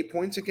 38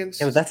 points against.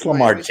 Yeah, but that's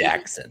Lamar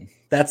Jackson.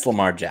 That's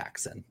Lamar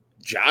Jackson.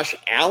 Josh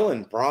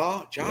Allen,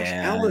 bro.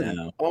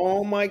 Allen.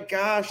 Oh, my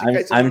gosh.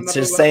 I'm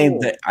just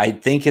saying that I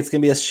think it's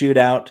going to be a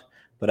shootout,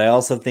 but I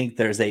also think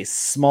there's a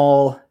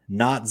small,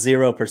 not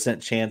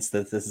 0% chance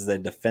that this is a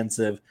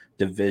defensive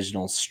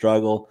divisional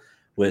struggle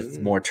with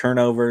more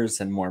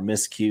turnovers and more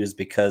miscues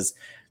because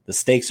the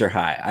stakes are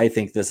high. I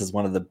think this is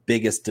one of the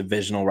biggest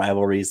divisional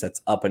rivalries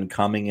that's up and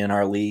coming in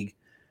our league.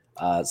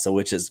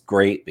 Which is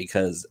great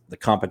because the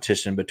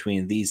competition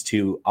between these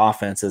two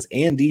offenses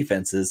and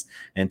defenses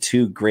and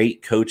two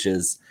great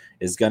coaches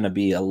is going to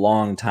be a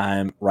long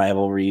time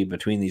rivalry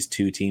between these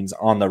two teams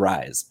on the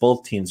rise.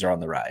 Both teams are on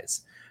the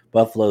rise.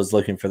 Buffalo's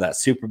looking for that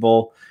Super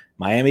Bowl.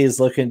 Miami is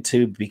looking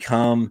to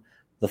become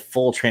the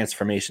full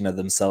transformation of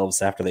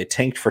themselves after they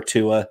tanked for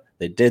Tua.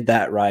 They did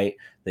that right.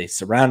 They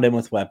surrounded him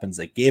with weapons.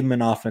 They gave him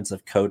an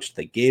offensive coach.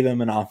 They gave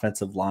him an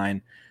offensive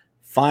line.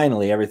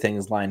 Finally, everything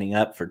is lining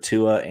up for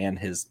Tua and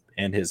his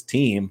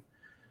team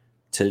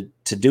to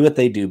do what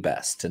they do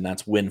best, and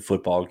that's win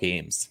football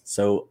games.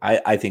 So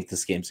I think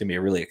this game's going to be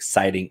really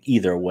exciting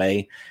either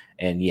way.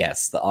 And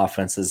yes, the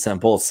offenses on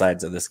both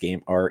sides of this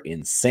game are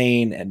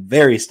insane and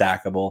very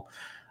stackable.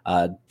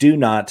 Do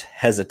not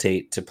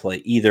hesitate to play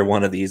either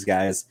one of these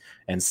guys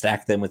and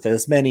stack them with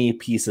as many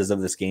pieces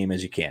of this game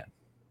as you can.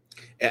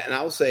 And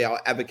I'll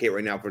advocate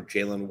right now for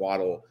Jalen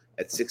Waddle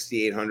at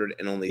 6,800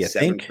 and only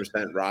 7%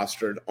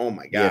 rostered. Oh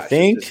my gosh.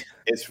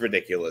 It's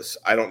ridiculous.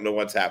 I don't know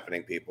what's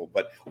happening, people,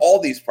 but all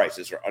these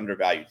prices are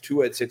undervalued.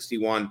 Tua at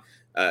 61.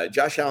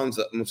 Josh Allen's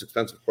the most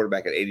expensive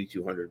quarterback at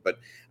 8,200, but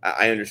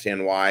I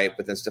understand why.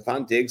 But then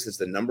Stephon Diggs is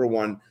the number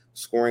one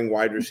scoring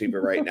wide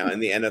receiver right now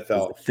in the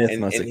NFL. Fifth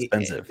most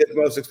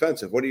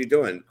expensive. What are you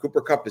doing?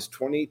 Cooper Kupp is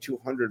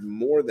 2,200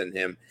 more than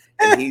him,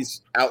 and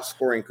he's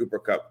outscoring Cooper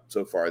Kupp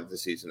so far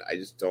this season. I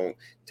just don't.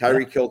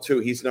 Tyreek Hill too.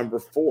 He's number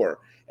 4.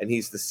 And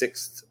he's the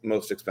 6th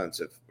most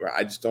expensive.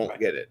 I just don't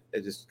get it. I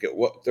just get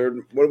what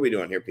are we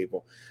doing here,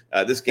 people?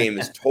 This game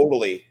is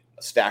totally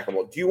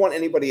stackable. Do you want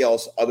anybody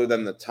else other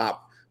than the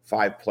top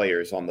 5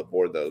 players on the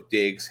board, though?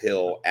 Diggs,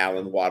 Hill,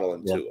 Allen, Waddle,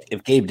 and Tua.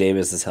 If Gabe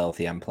Davis is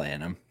healthy, I'm playing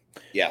him.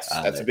 Yes,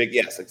 that's a big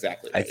yes,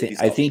 exactly. I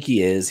think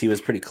he is. He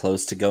was pretty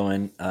close to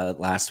going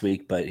last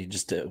week, but he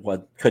just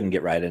couldn't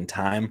get right in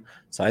time.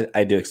 So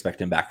I do expect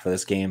him back for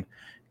this game.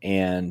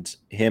 And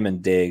him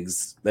and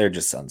Diggs, they're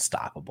just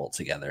unstoppable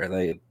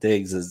together.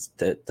 Diggs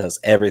does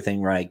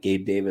everything right.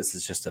 Gabe Davis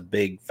is just a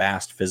big,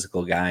 fast,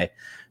 physical guy.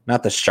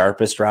 Not the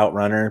sharpest route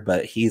runner,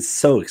 but he's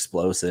so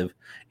explosive.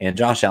 And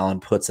Josh Allen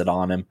puts it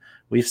on him.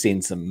 We've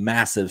seen some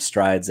massive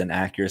strides in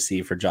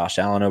accuracy for Josh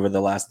Allen over the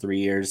last 3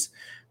 years.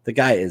 The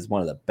guy is one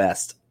of the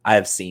best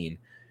I've seen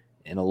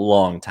in a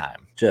long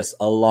time, just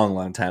a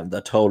long time.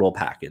 The total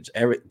package.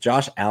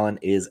 Josh Allen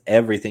is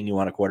everything you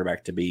want a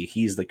quarterback to be.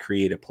 He's the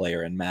creative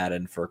player in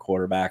Madden for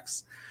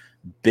quarterbacks.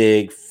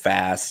 Big,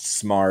 fast,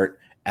 smart,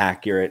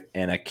 accurate,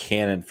 and a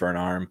cannon for an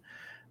arm.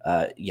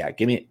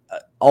 Give me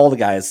all the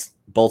guys,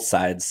 both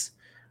sides.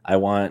 I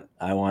want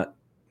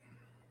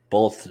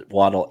both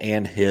Waddle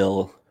and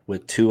Hill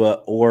with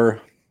Tua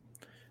or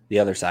the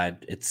other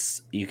side.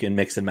 You can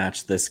mix and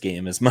match this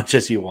game as much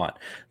as you want.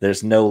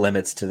 There's no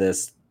limits to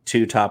this.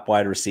 2 top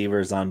wide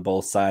receivers on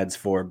both sides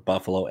for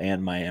Buffalo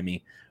and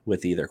Miami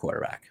with either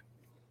quarterback.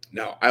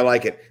 No, I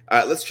like it.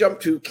 Let's jump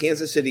to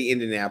Kansas City,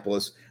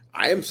 Indianapolis.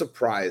 I am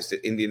surprised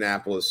that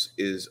Indianapolis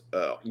is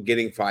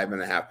getting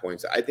 5.5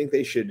 points. I think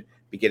they should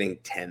be getting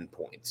 10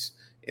 points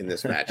in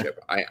this matchup.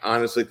 I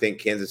honestly think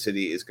Kansas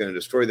City is going to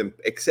destroy them,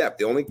 except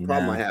the only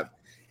problem I have,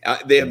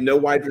 they have no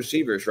wide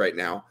receivers right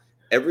now.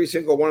 Every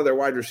single one of their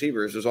wide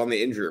receivers is on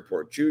the injury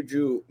report.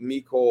 Juju,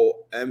 Mecole,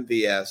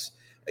 MVS,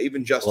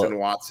 even Justin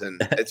Watson.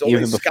 It's only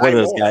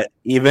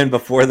even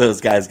before those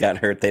guys got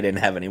hurt, they didn't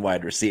have any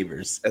wide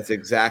receivers. That's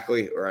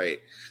exactly right.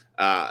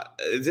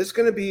 Is this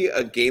going to be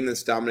a game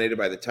that's dominated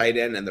by the tight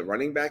end and the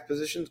running back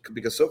positions?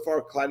 Because so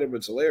far, Clyde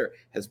Edwards-Helaire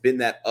has been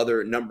that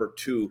other number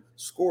 2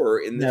 scorer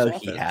in this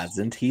offense. No, he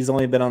hasn't. He's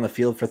only been on the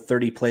field for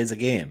 30 plays a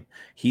game.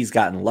 He's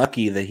gotten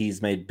lucky that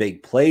he's made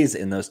big plays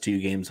in those 2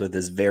 games with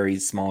his very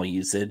small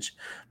usage,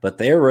 but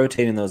they're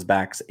rotating those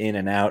backs in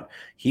and out.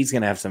 He's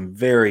going to have some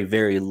very,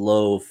 very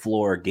low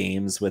floor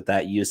games with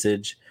that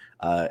usage.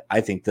 I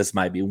think this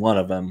might be one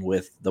of them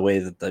with the way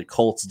that the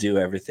Colts do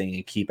everything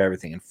and keep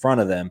everything in front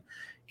of them.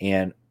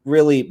 And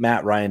really,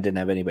 Matt Ryan didn't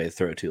have anybody to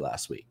throw to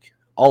last week.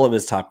 All of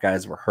his top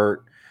guys were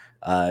hurt.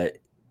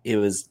 It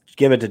was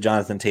give it to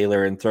Jonathan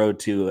Taylor and throw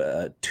to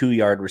a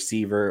 2-yard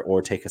receiver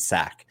or take a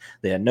sack.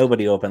 They had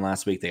nobody open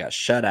last week. They got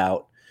shut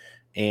out.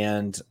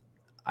 And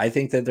I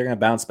think that they're going to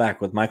bounce back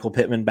with Michael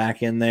Pittman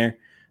back in there.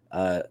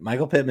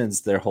 Michael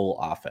Pittman's their whole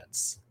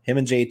offense. Him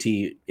and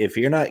JT, if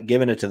you're not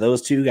giving it to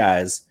those 2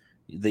 guys,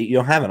 you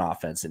don't have an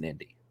offense in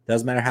Indy.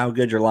 Doesn't matter how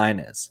good your line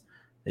is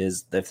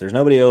if there's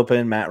nobody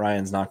open, Matt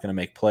Ryan's not going to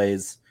make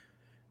plays.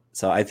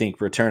 So I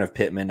think return of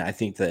Pittman, I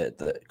think that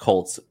the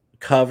Colts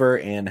cover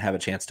and have a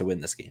chance to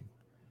win this game.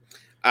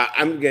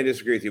 I'm going to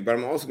disagree with you, but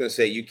I'm also going to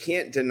say you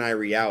can't deny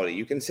reality.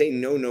 You can say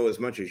no as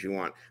much as you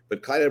want,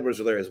 but Clyde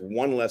Edwards-Helaire has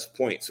 1 less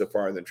point so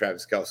far than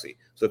Travis Kelce.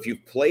 So if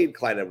you've played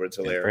Clyde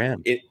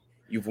Edwards-Helaire,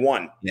 you've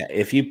won. Yeah,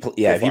 if you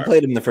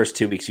played him the first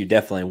 2 weeks, you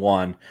definitely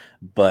won.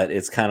 But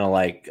it's kind of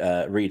like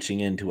reaching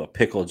into a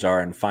pickle jar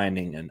and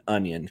finding an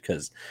onion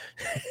because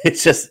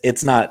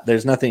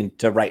there's nothing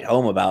to write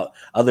home about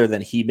other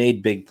than he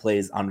made big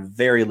plays on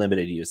very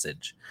limited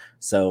usage.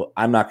 So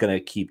I'm not going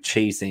to keep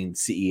chasing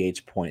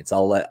CEH points.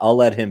 I'll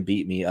let him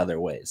beat me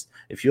other ways.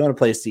 If you want to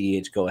play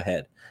CEH, go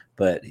ahead.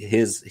 But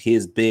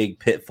his big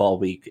pitfall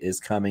week is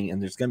coming, and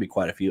there's going to be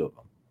quite a few of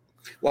them.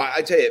 Well,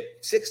 I tell you,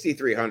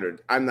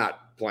 6,300. I'm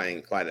not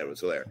playing Clyde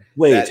Edwards-Helaire.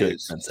 Way too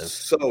expensive.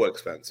 So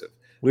expensive.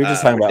 We were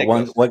just talking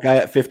about what guy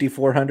at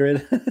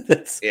 5,400.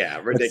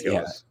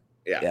 Ridiculous.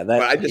 Yeah.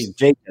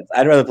 Jacobs.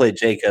 I'd rather play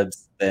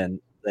Jacobs than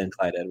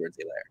Clyde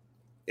Edwards-Helaire.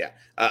 Yeah.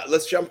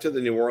 Let's jump to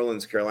the New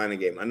Orleans Carolina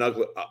game.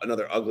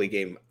 Another ugly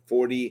game.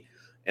 40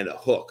 and a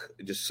hook.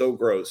 Just so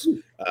gross.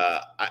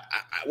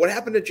 What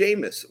happened to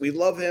Jameis? We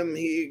love him.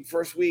 He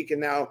first week and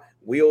now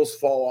wheels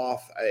fall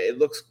off. It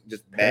looks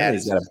just bad.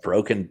 He's got a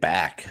broken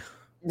back.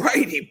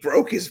 Right, he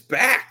broke his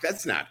back.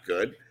 That's not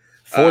good.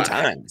 4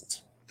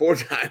 times. 4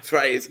 times,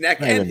 right? His neck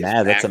and his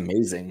back. That's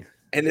amazing.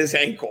 And his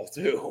ankle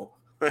too.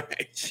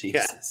 Right. Jesus.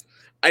 Yes.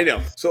 I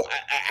know. So,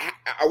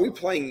 are we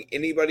playing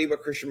anybody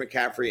but Christian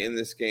McCaffrey in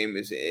this game?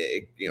 Is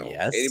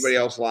yes. Anybody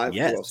else live?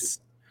 Yes.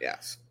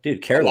 Yes.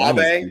 Dude,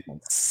 Carolina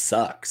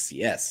sucks.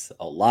 Yes.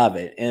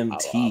 Olave,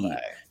 MT,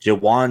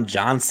 Jawan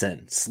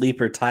Johnson,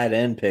 sleeper tight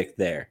end pick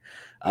there.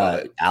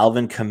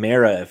 Alvin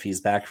Kamara, if he's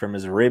back from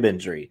his rib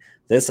injury.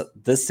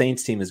 This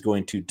Saints team is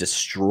going to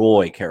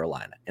destroy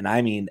Carolina, and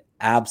I mean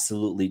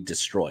absolutely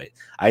destroy.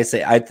 I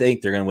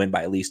think they're going to win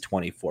by at least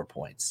 24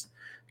 points.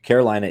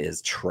 Carolina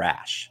is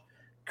trash.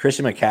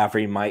 Christian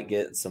McCaffrey might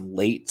get some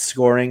late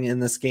scoring in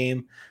this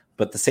game,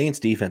 but the Saints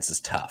defense is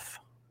tough.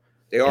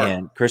 They are.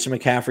 And Christian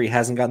McCaffrey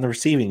hasn't gotten the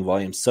receiving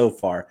volume so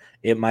far.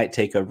 It might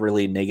take a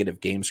really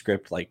negative game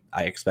script like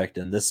I expect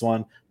in this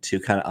one to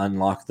kind of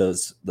unlock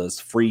those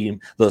free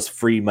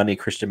money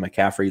Christian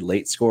McCaffrey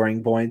late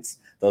scoring points.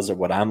 Those are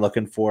what I'm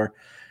looking for.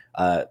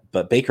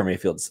 But Baker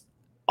Mayfield's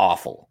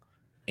awful.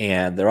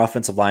 And their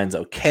offensive line's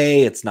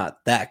okay. It's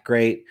not that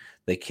great.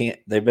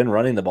 They've been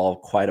running the ball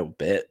quite a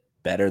bit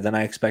better than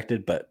I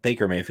expected, but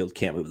Baker Mayfield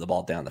can't move the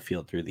ball down the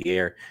field through the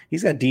air.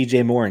 He's got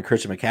DJ Moore and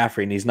Christian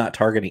McCaffrey, and he's not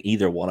targeting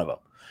either one of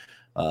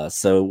them.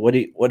 So what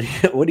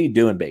are you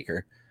doing,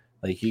 Baker?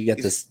 Like you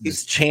get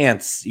this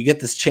chance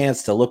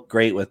to look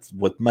great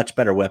with much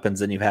better weapons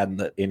than you've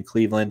had in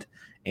Cleveland,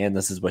 and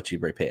this is what you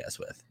repay us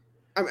with.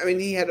 I mean,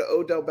 he had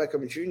Odell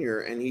Beckham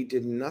Jr. and he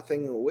did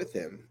nothing with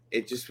him.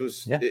 It just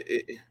was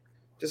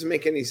Doesn't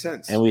make any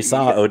sense. And we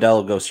saw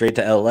Odell go straight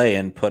to LA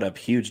and put up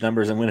huge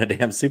numbers and win a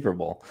damn Super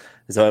Bowl.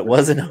 So it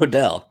wasn't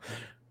Odell.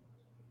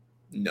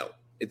 No,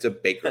 it's a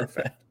Baker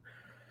effect.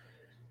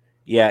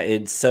 Yeah,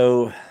 it's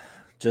so.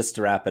 Just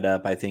to wrap it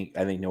up, I think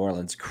New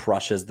Orleans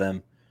crushes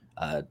them,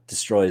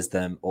 destroys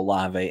them.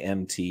 Olave,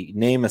 MT,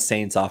 name a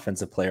Saints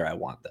offensive player. I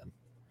want them.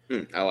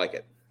 I like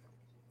it.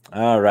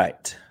 All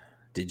right.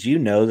 Did you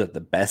know that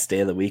the best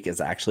day of the week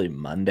is actually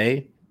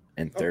Monday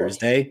and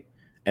Thursday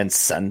and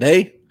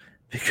Sunday?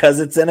 Because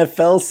it's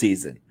NFL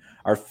season,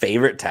 our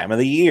favorite time of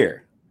the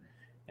year.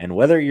 And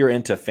whether you're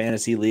into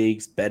fantasy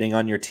leagues, betting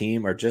on your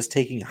team, or just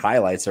taking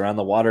highlights around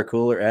the water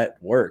cooler at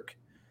work,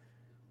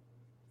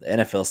 the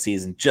NFL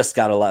season just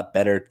got a lot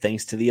better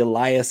thanks to the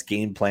Elias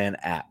Game Plan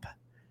app,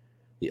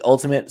 the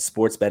ultimate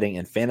sports betting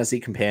and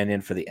fantasy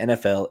companion for the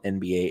NFL,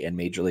 NBA, and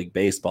Major League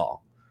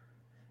Baseball.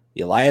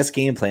 The Elias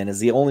Game Plan is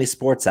the only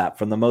sports app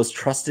from the most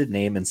trusted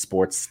name in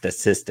sports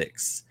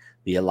statistics,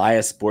 the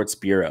Elias Sports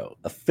Bureau,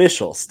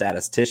 official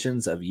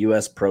statisticians of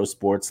U.S. pro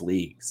sports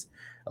leagues.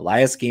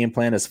 Elias Game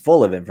Plan is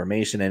full of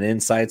information and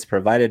insights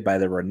provided by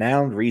the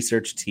renowned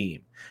research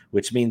team,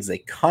 which means they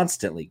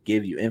constantly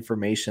give you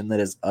information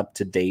that is up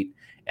to date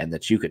and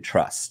that you could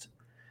trust.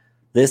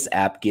 This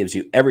app gives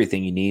you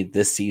everything you need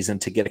this season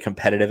to get a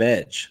competitive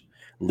edge.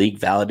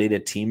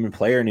 League-validated team and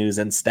player news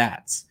and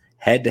stats,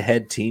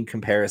 head-to-head team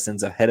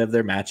comparisons ahead of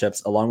their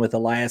matchups, along with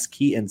Elias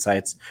key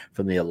insights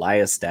from the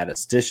Elias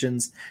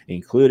statisticians,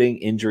 including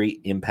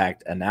injury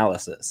impact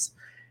analysis,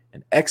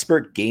 and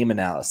expert game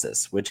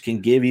analysis, which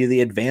can give you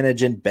the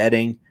advantage in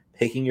betting,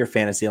 picking your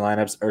fantasy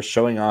lineups, or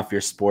showing off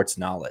your sports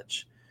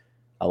knowledge.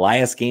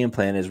 Elias Game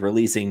Plan is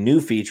releasing new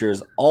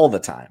features all the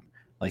time,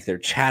 like their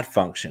chat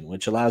function,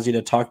 which allows you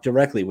to talk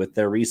directly with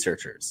their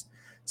researchers,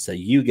 so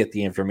you get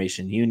the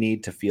information you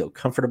need to feel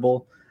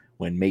comfortable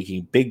when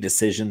making big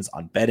decisions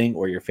on betting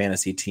or your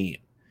fantasy team.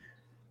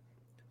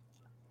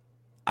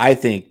 I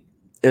think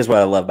here's what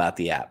I love about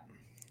the app.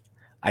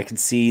 I can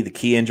see the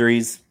key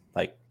injuries,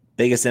 like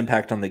biggest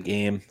impact on the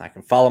game. I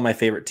can follow my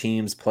favorite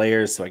teams,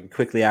 players, so I can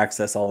quickly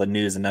access all the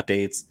news and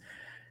updates.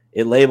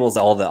 It labels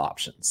all the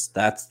options.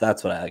 That's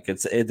what I like.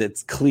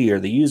 It's clear.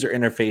 The user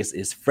interface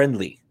is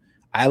friendly.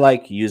 I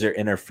like user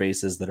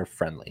interfaces that are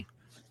friendly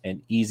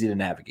and easy to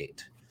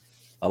navigate.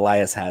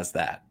 Elias has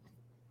that.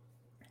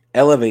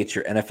 Elevate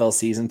your NFL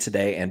season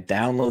today and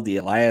download the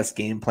Elias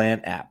Game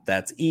Plan app.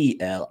 That's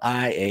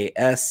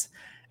ELIAS.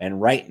 And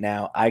right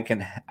now, I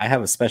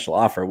have a special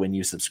offer when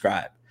you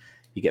subscribe.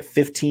 You get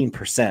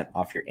 15%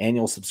 off your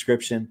annual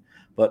subscription,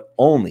 but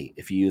only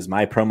if you use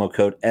my promo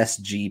code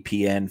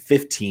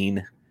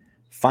SGPN15.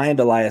 Find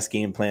Elias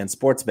Game Plan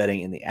sports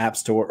betting in the App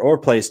Store or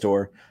Play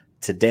Store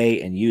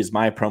today and use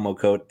my promo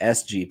code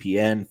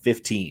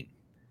SGPN15.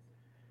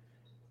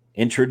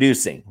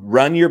 Introducing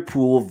Run Your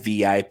Pool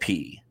VIP,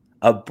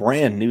 a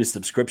brand new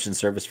subscription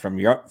service from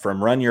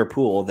Run Your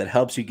Pool that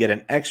helps you get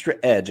an extra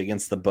edge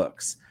against the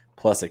books,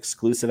 plus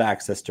exclusive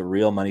access to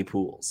real money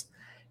pools.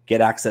 Get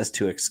access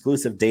to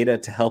exclusive data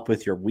to help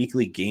with your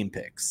weekly game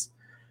picks,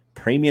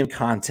 premium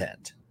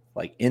content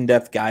like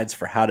in-depth guides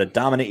for how to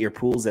dominate your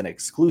pools, and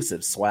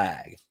exclusive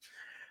swag.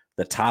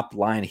 The top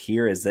line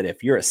here is that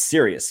if you're a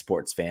serious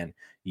sports fan,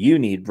 you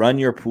need Run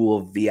Your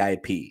Pool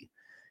VIP.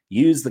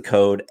 Use the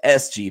code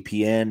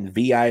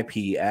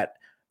SGPNVIP at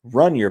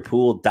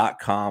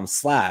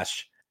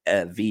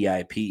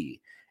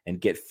runyourpool.com/VIP and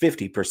get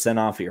 50%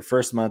 off your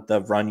first month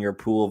of Run Your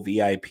Pool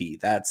VIP.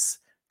 That's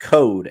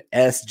code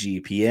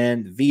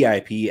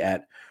SGPNVIP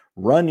at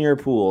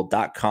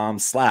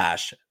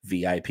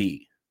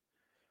runyourpool.com/VIP.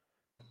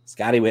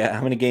 Scotty,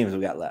 how many games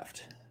we got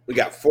left? We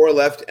got 4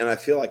 left, and I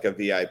feel like a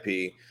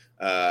VIP.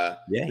 Yeah,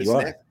 you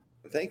are.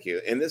 Thank you.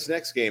 In this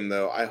next game,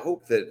 though, I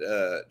hope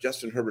that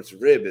Justin Herbert's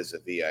rib is a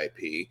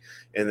VIP,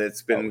 and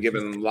it's been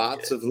given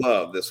lots of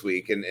love this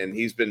week, and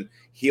he's been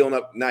healing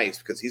up nice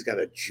because he's got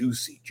a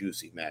juicy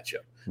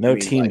matchup. No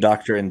team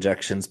doctor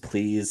injections,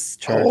 please,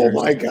 Chargers. Oh,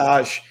 my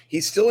gosh.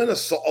 He's still in a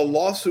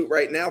lawsuit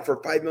right now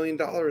for $5 million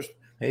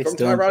from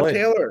Tyrod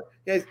Taylor.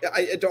 Yeah,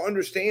 I don't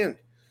understand.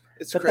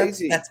 It's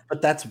crazy.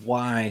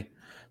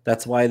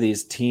 That's why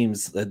these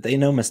teams, they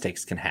know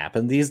mistakes can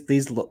happen.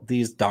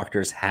 These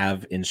doctors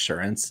have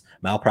insurance,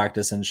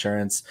 malpractice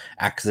insurance,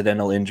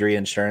 accidental injury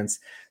insurance.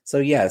 So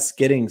yes,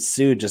 getting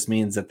sued just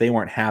means that they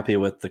weren't happy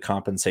with the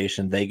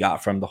compensation they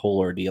got from the whole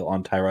ordeal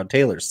on Tyrod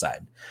Taylor's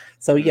side.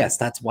 So yes,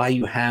 that's why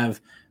you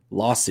have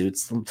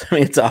lawsuits. I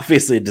mean, it's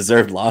obviously a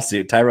deserved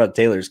lawsuit. Tyrod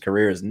Taylor's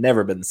career has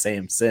never been the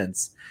same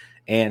since,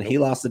 and he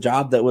lost the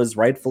job that was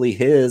rightfully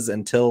his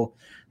until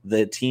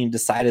the team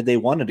decided they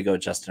wanted to go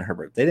Justin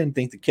Herbert. They didn't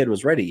think the kid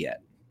was ready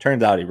yet.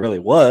 Turns out he really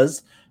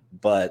was,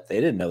 but they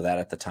didn't know that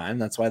at the time.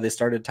 That's why they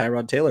started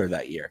Tyrod Taylor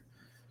that year.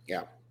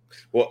 Yeah.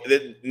 Well,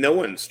 no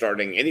one's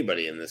starting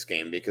anybody in this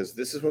game because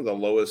this is one of the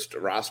lowest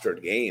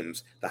rostered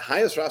games. The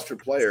highest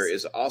rostered player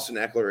is Austin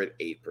Eckler at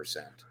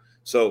 8%.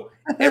 So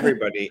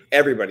everybody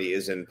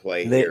is in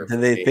play here. Do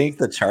they think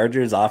the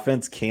Chargers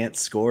offense can't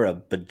score a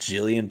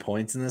bajillion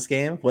points in this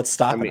game? What's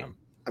stopping them?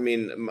 I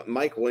mean,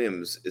 Mike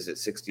Williams is at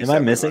 60. Am I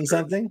missing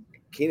something?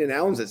 Keenan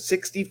Allen's at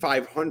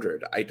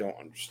 6,500. I don't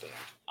understand.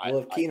 Well,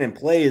 if Keenan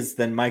plays,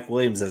 then Mike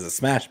Williams is a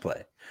smash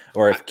play.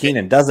 Or if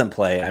Keenan doesn't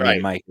play, I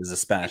mean, Mike is a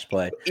smash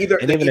play. Either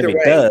and even either if he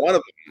way, does,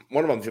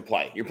 one of them should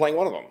play. You're playing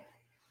one of them.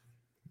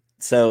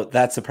 So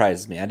that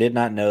surprises me. I did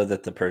not know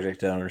that the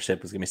projected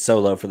ownership was going to be so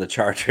low for the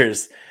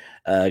Chargers.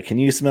 Can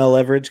you smell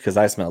leverage? Because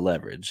I smell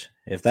leverage.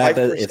 If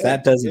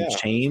that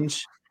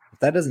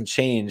doesn't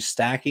change,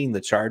 stacking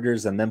the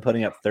Chargers and then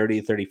putting up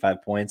 30,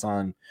 35 points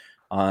on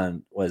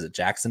what is it,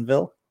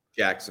 Jacksonville?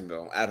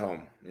 Jacksonville at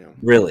home. Yeah.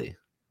 Really?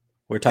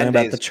 We're talking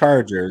about the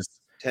Chargers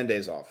 10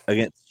 days off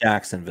against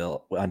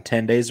Jacksonville on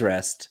 10 days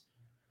rest.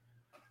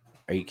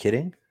 Are you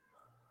kidding?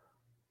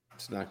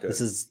 It's not good.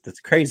 That's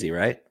crazy,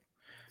 right?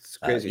 It's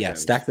crazy.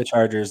 Stack the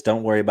Chargers.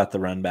 Don't worry about the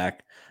run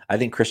back. I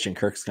think Christian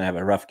Kirk's gonna have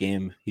a rough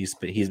game. He's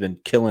been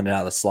killing it out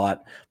of the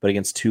slot, but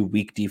against two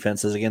weak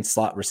defenses against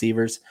slot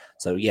receivers.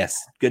 So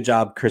yes, good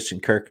job, Christian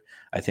Kirk.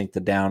 I think the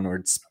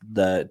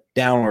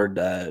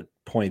downward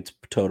points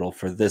total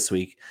for this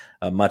week,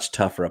 a much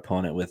tougher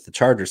opponent with the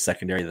Chargers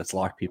secondary that's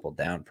locked people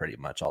down pretty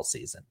much all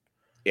season.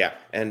 Yeah,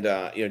 and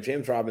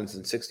James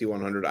Robinson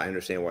 6,100. I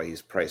understand why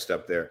he's priced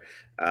up there.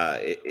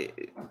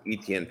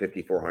 ETN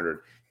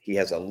 5,400. He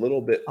has a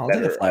little bit. I'll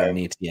take a flyer on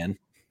ETN.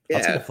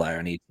 I'll take a flyer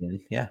on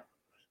ETN. Yeah,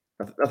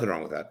 nothing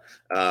wrong with that.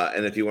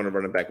 And if you want to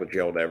run it back with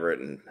Gerald Everett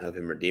and have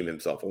him redeem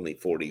himself, only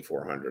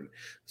 4,400.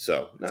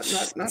 So not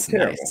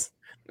terrible. Nice.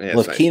 Yeah,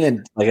 well, if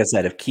Keenan, like I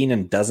said, if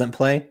Keenan doesn't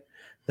play,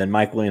 then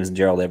Mike Williams and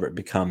Gerald Everett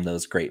become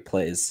those great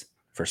plays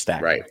for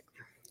stacking.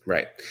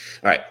 Right.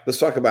 All right. Let's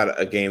talk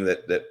about a game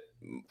that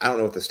I don't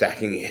know what the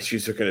stacking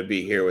issues are going to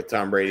be here with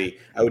Tom Brady.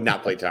 I would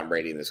not play Tom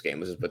Brady in this game.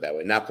 Let's just put it that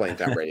way. Not playing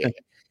Tom Brady.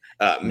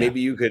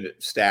 Maybe you could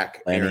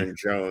stack Aaron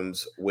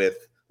Jones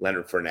with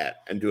Leonard Fournette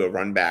and do a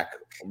run back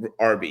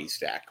RB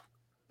stack.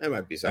 That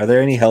might be something. Are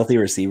there any healthy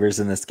receivers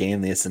in this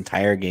game, this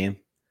entire game?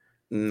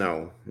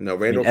 No.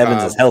 Randall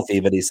Evans Cobb is healthy,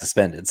 but he's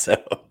suspended.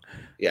 So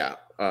yeah,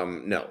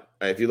 no.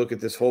 If you look at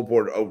this whole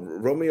board,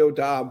 Romeo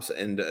Dobbs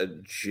and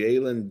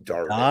Jalen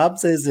Darvin.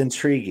 Dobbs is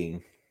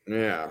intriguing.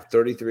 Yeah,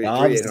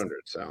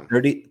 3,800. So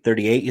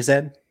 38, you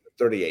said?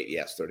 38,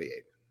 yes,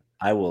 38.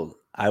 I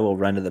will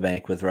run to the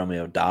bank with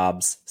Romeo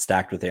Dobbs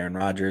stacked with Aaron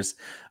Rodgers.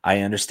 I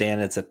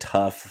understand it's a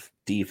tough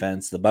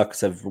defense. The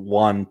Bucs have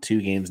won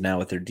 2 games now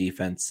with their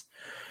defense.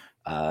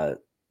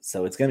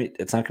 So it's not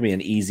gonna be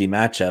an easy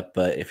matchup,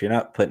 but if you're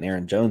not putting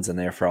Aaron Jones in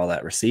there for all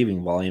that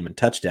receiving volume and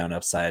touchdown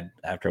upside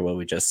after what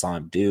we just saw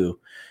him do,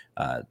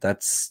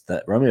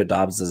 that Romeo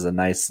Dobbs is a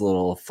nice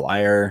little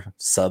flyer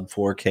sub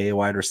 4K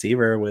wide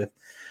receiver with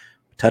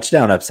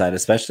touchdown upside,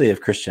 especially if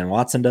Christian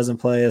Watson doesn't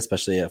play,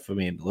 especially if,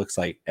 it looks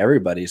like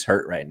everybody's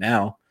hurt right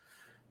now.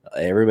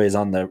 Everybody's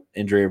on the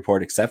injury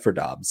report except for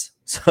Dobbs.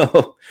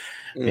 So,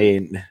 I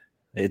mean,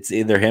 it's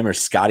either him or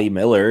Scotty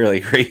Miller.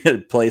 Like, are you going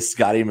to play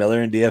Scotty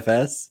Miller in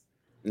DFS?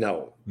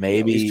 No.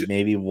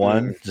 Maybe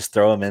one. Just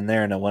throw him in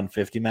there in a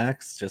 150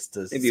 max just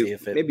to see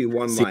if it maybe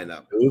one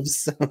lineup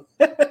moves.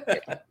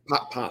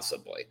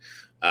 Possibly.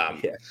 All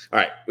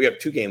right, we have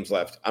 2 games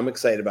left. I'm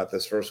excited about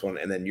this first one,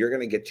 and then you're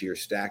going to get to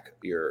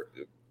your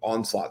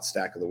onslaught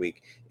stack of the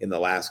week in the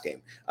last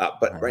game.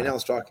 But right now,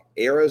 let's talk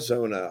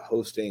Arizona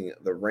hosting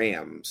the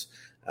Rams.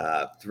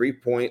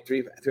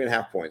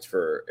 3.5 points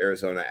for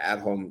Arizona at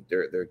home.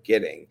 They're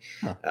getting.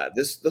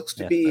 This looks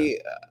to be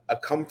a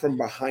come from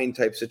behind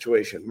type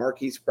situation.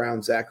 Marquise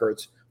Brown, Zach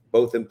Ertz,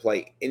 both in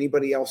play.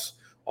 Anybody else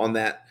on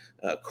that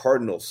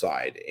Cardinal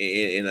side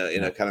in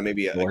a kind of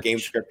maybe a game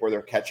script where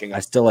they're catching up?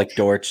 I still like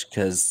Dortch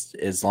because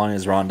as long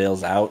as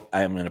Rondale's out,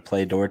 I'm going to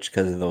play Dortch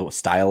because of the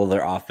style of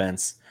their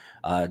offense.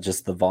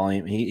 Just the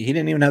volume. He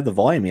didn't even have the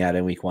volume he had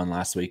in week 1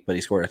 last week, but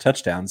he scored a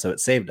touchdown, so it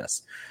saved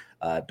us.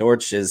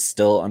 Dortch is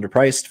still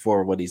underpriced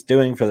for what he's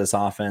doing for this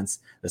offense.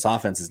 This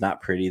offense is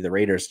not pretty. The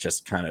Raiders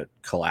just kind of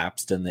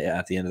collapsed at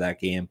the end of that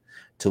game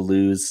to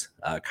lose.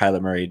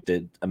 Kyler Murray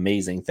did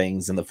amazing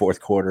things in the fourth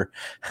quarter.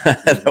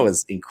 That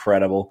was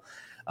incredible.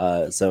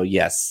 So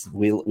yes,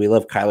 we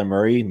love Kyler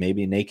Murray,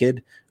 maybe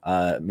naked,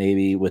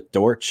 maybe with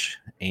Dortch,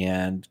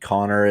 and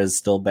Connor is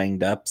still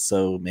banged up.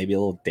 So maybe a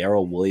little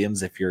Darrell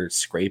Williams if you're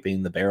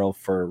scraping the barrel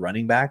for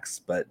running backs,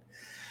 but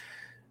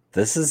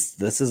this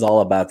is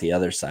all about the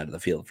other side of the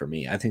field for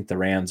me. I think the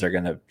Rams are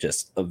going to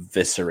just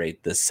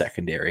eviscerate this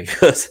secondary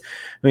because,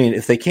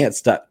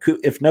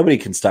 if nobody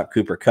can stop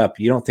Cooper Kupp,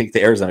 you don't think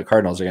the Arizona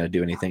Cardinals are going to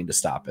do anything to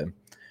stop him.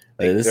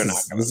 This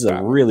is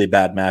a really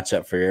bad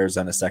matchup for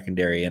Arizona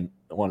secondary and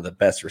one of the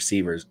best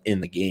receivers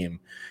in the game.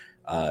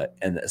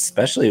 And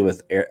especially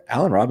with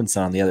Allen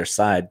Robinson on the other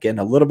side, getting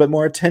a little bit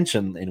more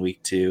attention in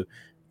week 2,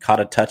 caught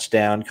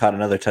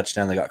another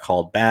touchdown that got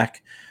called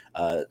back.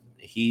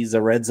 He's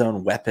a red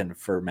zone weapon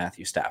for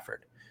Matthew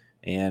Stafford.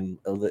 And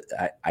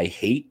I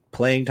hate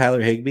playing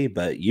Tyler Higbee,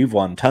 but you've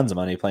won tons of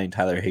money playing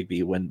Tyler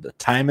Higbee. When the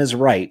time is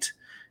right,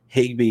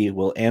 Higbee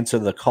will answer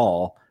the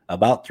call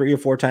about 3 or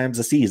 4 times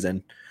a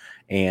season.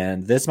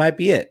 And this might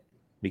be it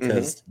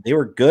because they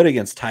were good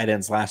against tight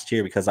ends last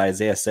year because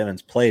Isaiah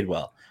Simmons played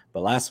well.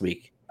 But last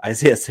week,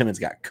 Isaiah Simmons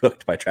got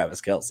cooked by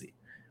Travis Kelce,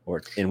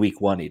 or in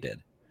week 1 he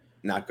did.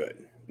 Not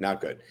good. Not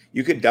good.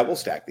 You could double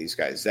stack these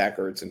guys, Zach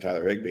Ertz and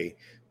Tyler Higbee.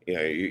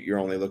 You're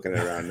only looking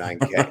at around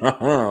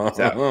 9K.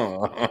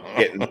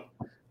 So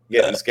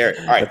getting scary.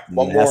 All right,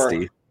 That's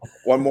nasty.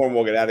 One more, and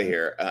we'll get out of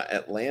here.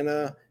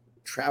 Atlanta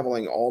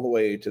traveling all the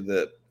way to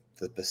the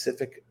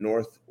Pacific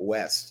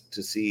Northwest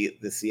to see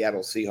the Seattle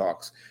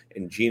Seahawks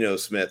and Geno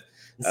Smith.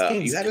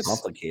 This game's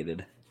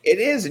complicated. It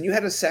is, and you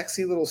had a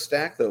sexy little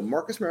stack, though.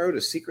 Marcus Mariota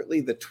is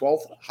secretly the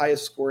 12th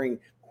highest scoring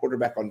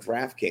quarterback on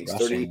DraftKings,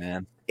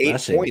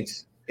 38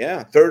 points.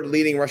 Yeah, third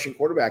leading rushing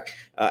quarterback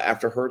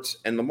after Hurts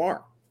and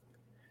Lamar.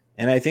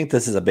 And I think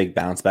this is a big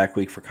bounce back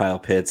week for Kyle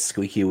Pitts.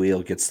 Squeaky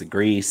wheel gets the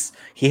grease.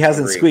 He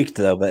hasn't squeaked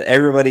though, but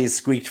everybody's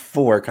squeaked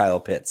for Kyle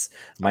Pitts.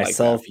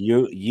 Myself,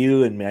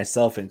 you and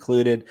myself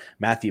included.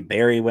 Matthew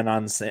Berry went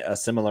on a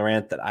similar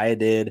rant that I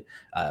did.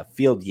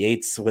 Field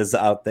Yates was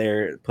out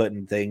there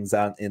putting things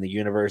out in the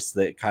universe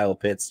that Kyle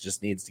Pitts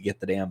just needs to get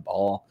the damn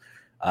ball.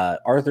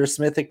 Arthur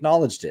Smith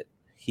acknowledged it.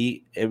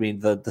 The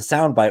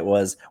soundbite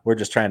was, we're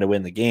just trying to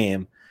win the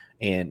game.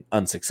 And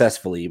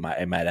unsuccessfully,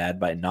 I might add,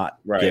 by not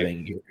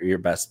giving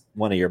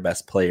one of your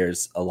best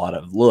players a lot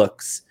of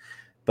looks.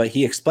 But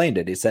he explained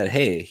it. He said,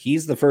 hey,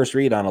 he's the first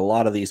read on a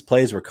lot of these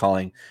plays we're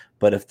calling.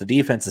 But if the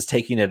defense is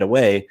taking it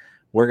away,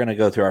 we're going to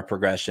go through our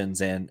progressions.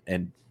 And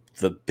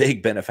the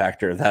big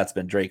benefactor of that's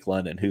been Drake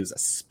London, who's a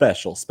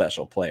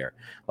special player.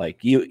 Like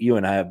you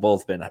and I have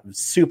both been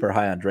super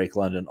high on Drake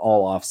London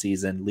all off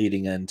season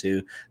leading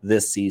into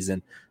this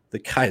season. The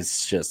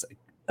guy's just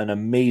an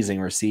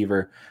amazing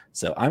receiver.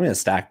 So I'm going to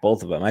stack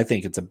both of them. I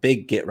think it's a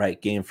big get-right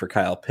game for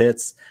Kyle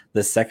Pitts.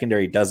 The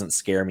secondary doesn't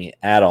scare me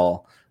at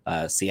all.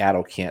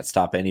 Seattle can't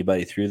stop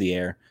anybody through the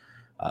air.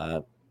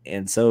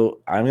 And so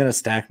I'm going to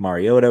stack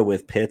Mariota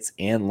with Pitts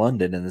and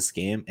London in this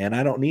game, and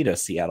I don't need a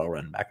Seattle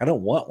running back. I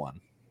don't want one.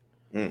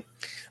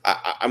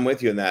 I'm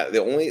with you on that.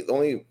 The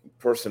only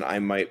person I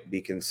might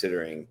be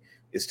considering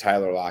is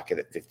Tyler Lockett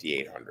at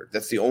 5,800.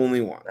 That's the only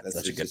one. That's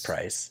such a good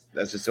price.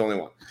 That's just the only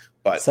one.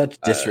 But such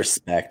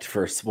disrespect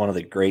for one of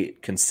the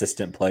great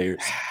consistent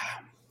players.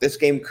 This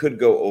game could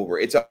go over.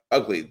 It's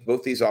ugly.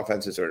 Both these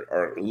offenses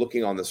are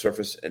looking on the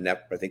surface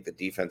inept. I think the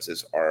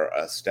defenses are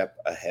a step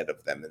ahead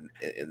of them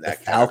in that.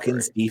 The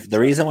Falcons. The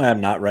reason why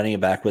I'm not running it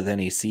back with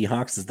any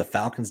Seahawks is the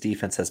Falcons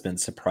defense has been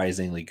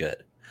surprisingly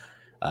good.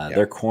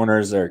 Their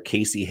corners are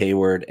Casey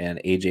Hayward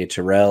and AJ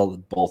Terrell,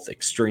 both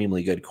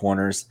extremely good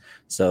corners.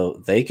 So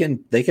they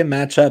can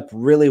match up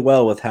really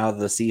well with how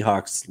the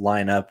Seahawks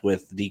line up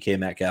with DK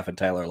Metcalf and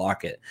Tyler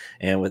Lockett.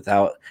 And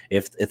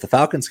if the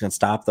Falcons can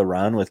stop the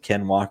run with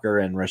Ken Walker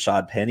and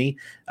Rashad Penny,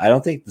 I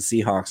don't think the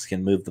Seahawks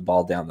can move the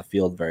ball down the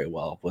field very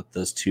well with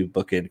those two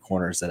bookend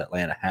corners that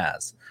Atlanta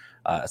has.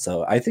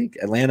 So I think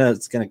Atlanta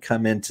is going to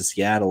come into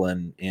Seattle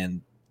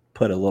and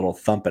put a little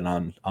thumping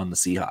on the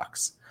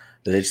Seahawks.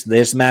 They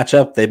just match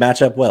up. They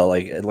match up well.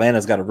 Like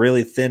Atlanta's got a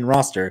really thin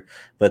roster,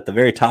 but at the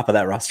very top of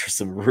that roster,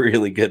 some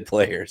really good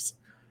players.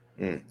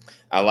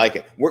 I like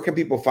it. Where can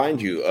people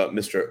find you,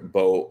 Mr.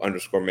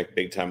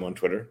 Bo_McBigTime on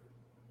Twitter?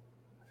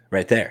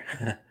 Right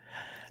there.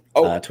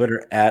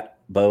 Twitter at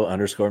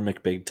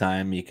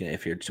Bo_McBigTime. You can,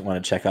 if you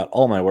want to check out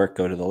all my work,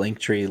 go to the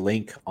Linktree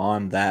link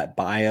on that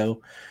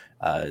bio.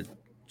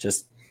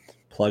 Just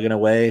plugging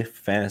away.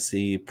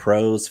 Fantasy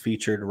Pros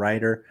featured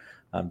writer.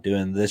 I'm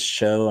doing this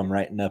show. I'm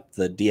writing up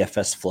the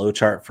DFS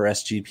flowchart for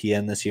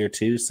SGPN this year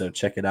too, so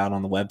check it out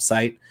on the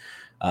website.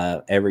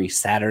 Every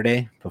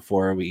Saturday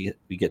before we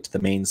get to the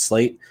main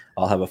slate,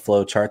 I'll have a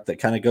flowchart that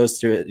kind of goes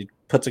through it. It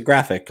puts a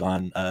graphic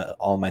on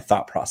all my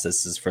thought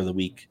processes for the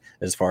week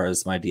as far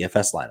as my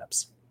DFS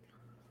lineups.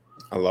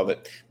 I love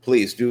it.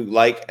 Please do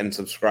like and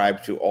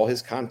subscribe to all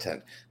his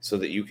content so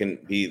that you can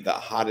be the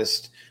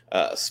hottest,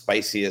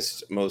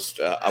 spiciest,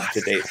 most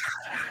up-to-date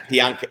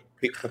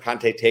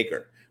Picante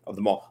taker of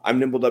them all. I'm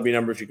Nimble W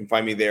Numbers. You can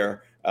find me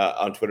there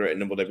on Twitter at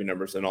Nimble W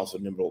Numbers and also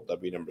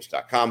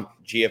NimbleWNumbers.com.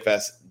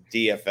 GFS,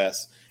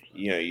 DFS,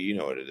 you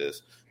know what it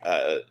is.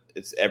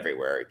 It's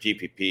everywhere.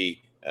 GPP,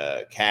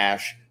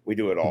 cash. We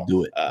do it all.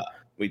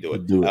 We do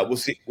it.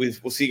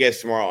 We'll see you guys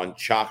tomorrow on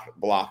Chalk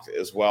Blocked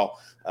as well.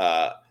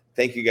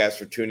 Thank you guys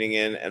for tuning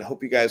in and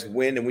hope you guys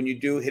win. And when you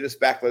do, hit us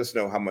back. Let us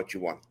know how much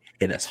you won.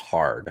 Hit us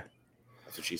hard.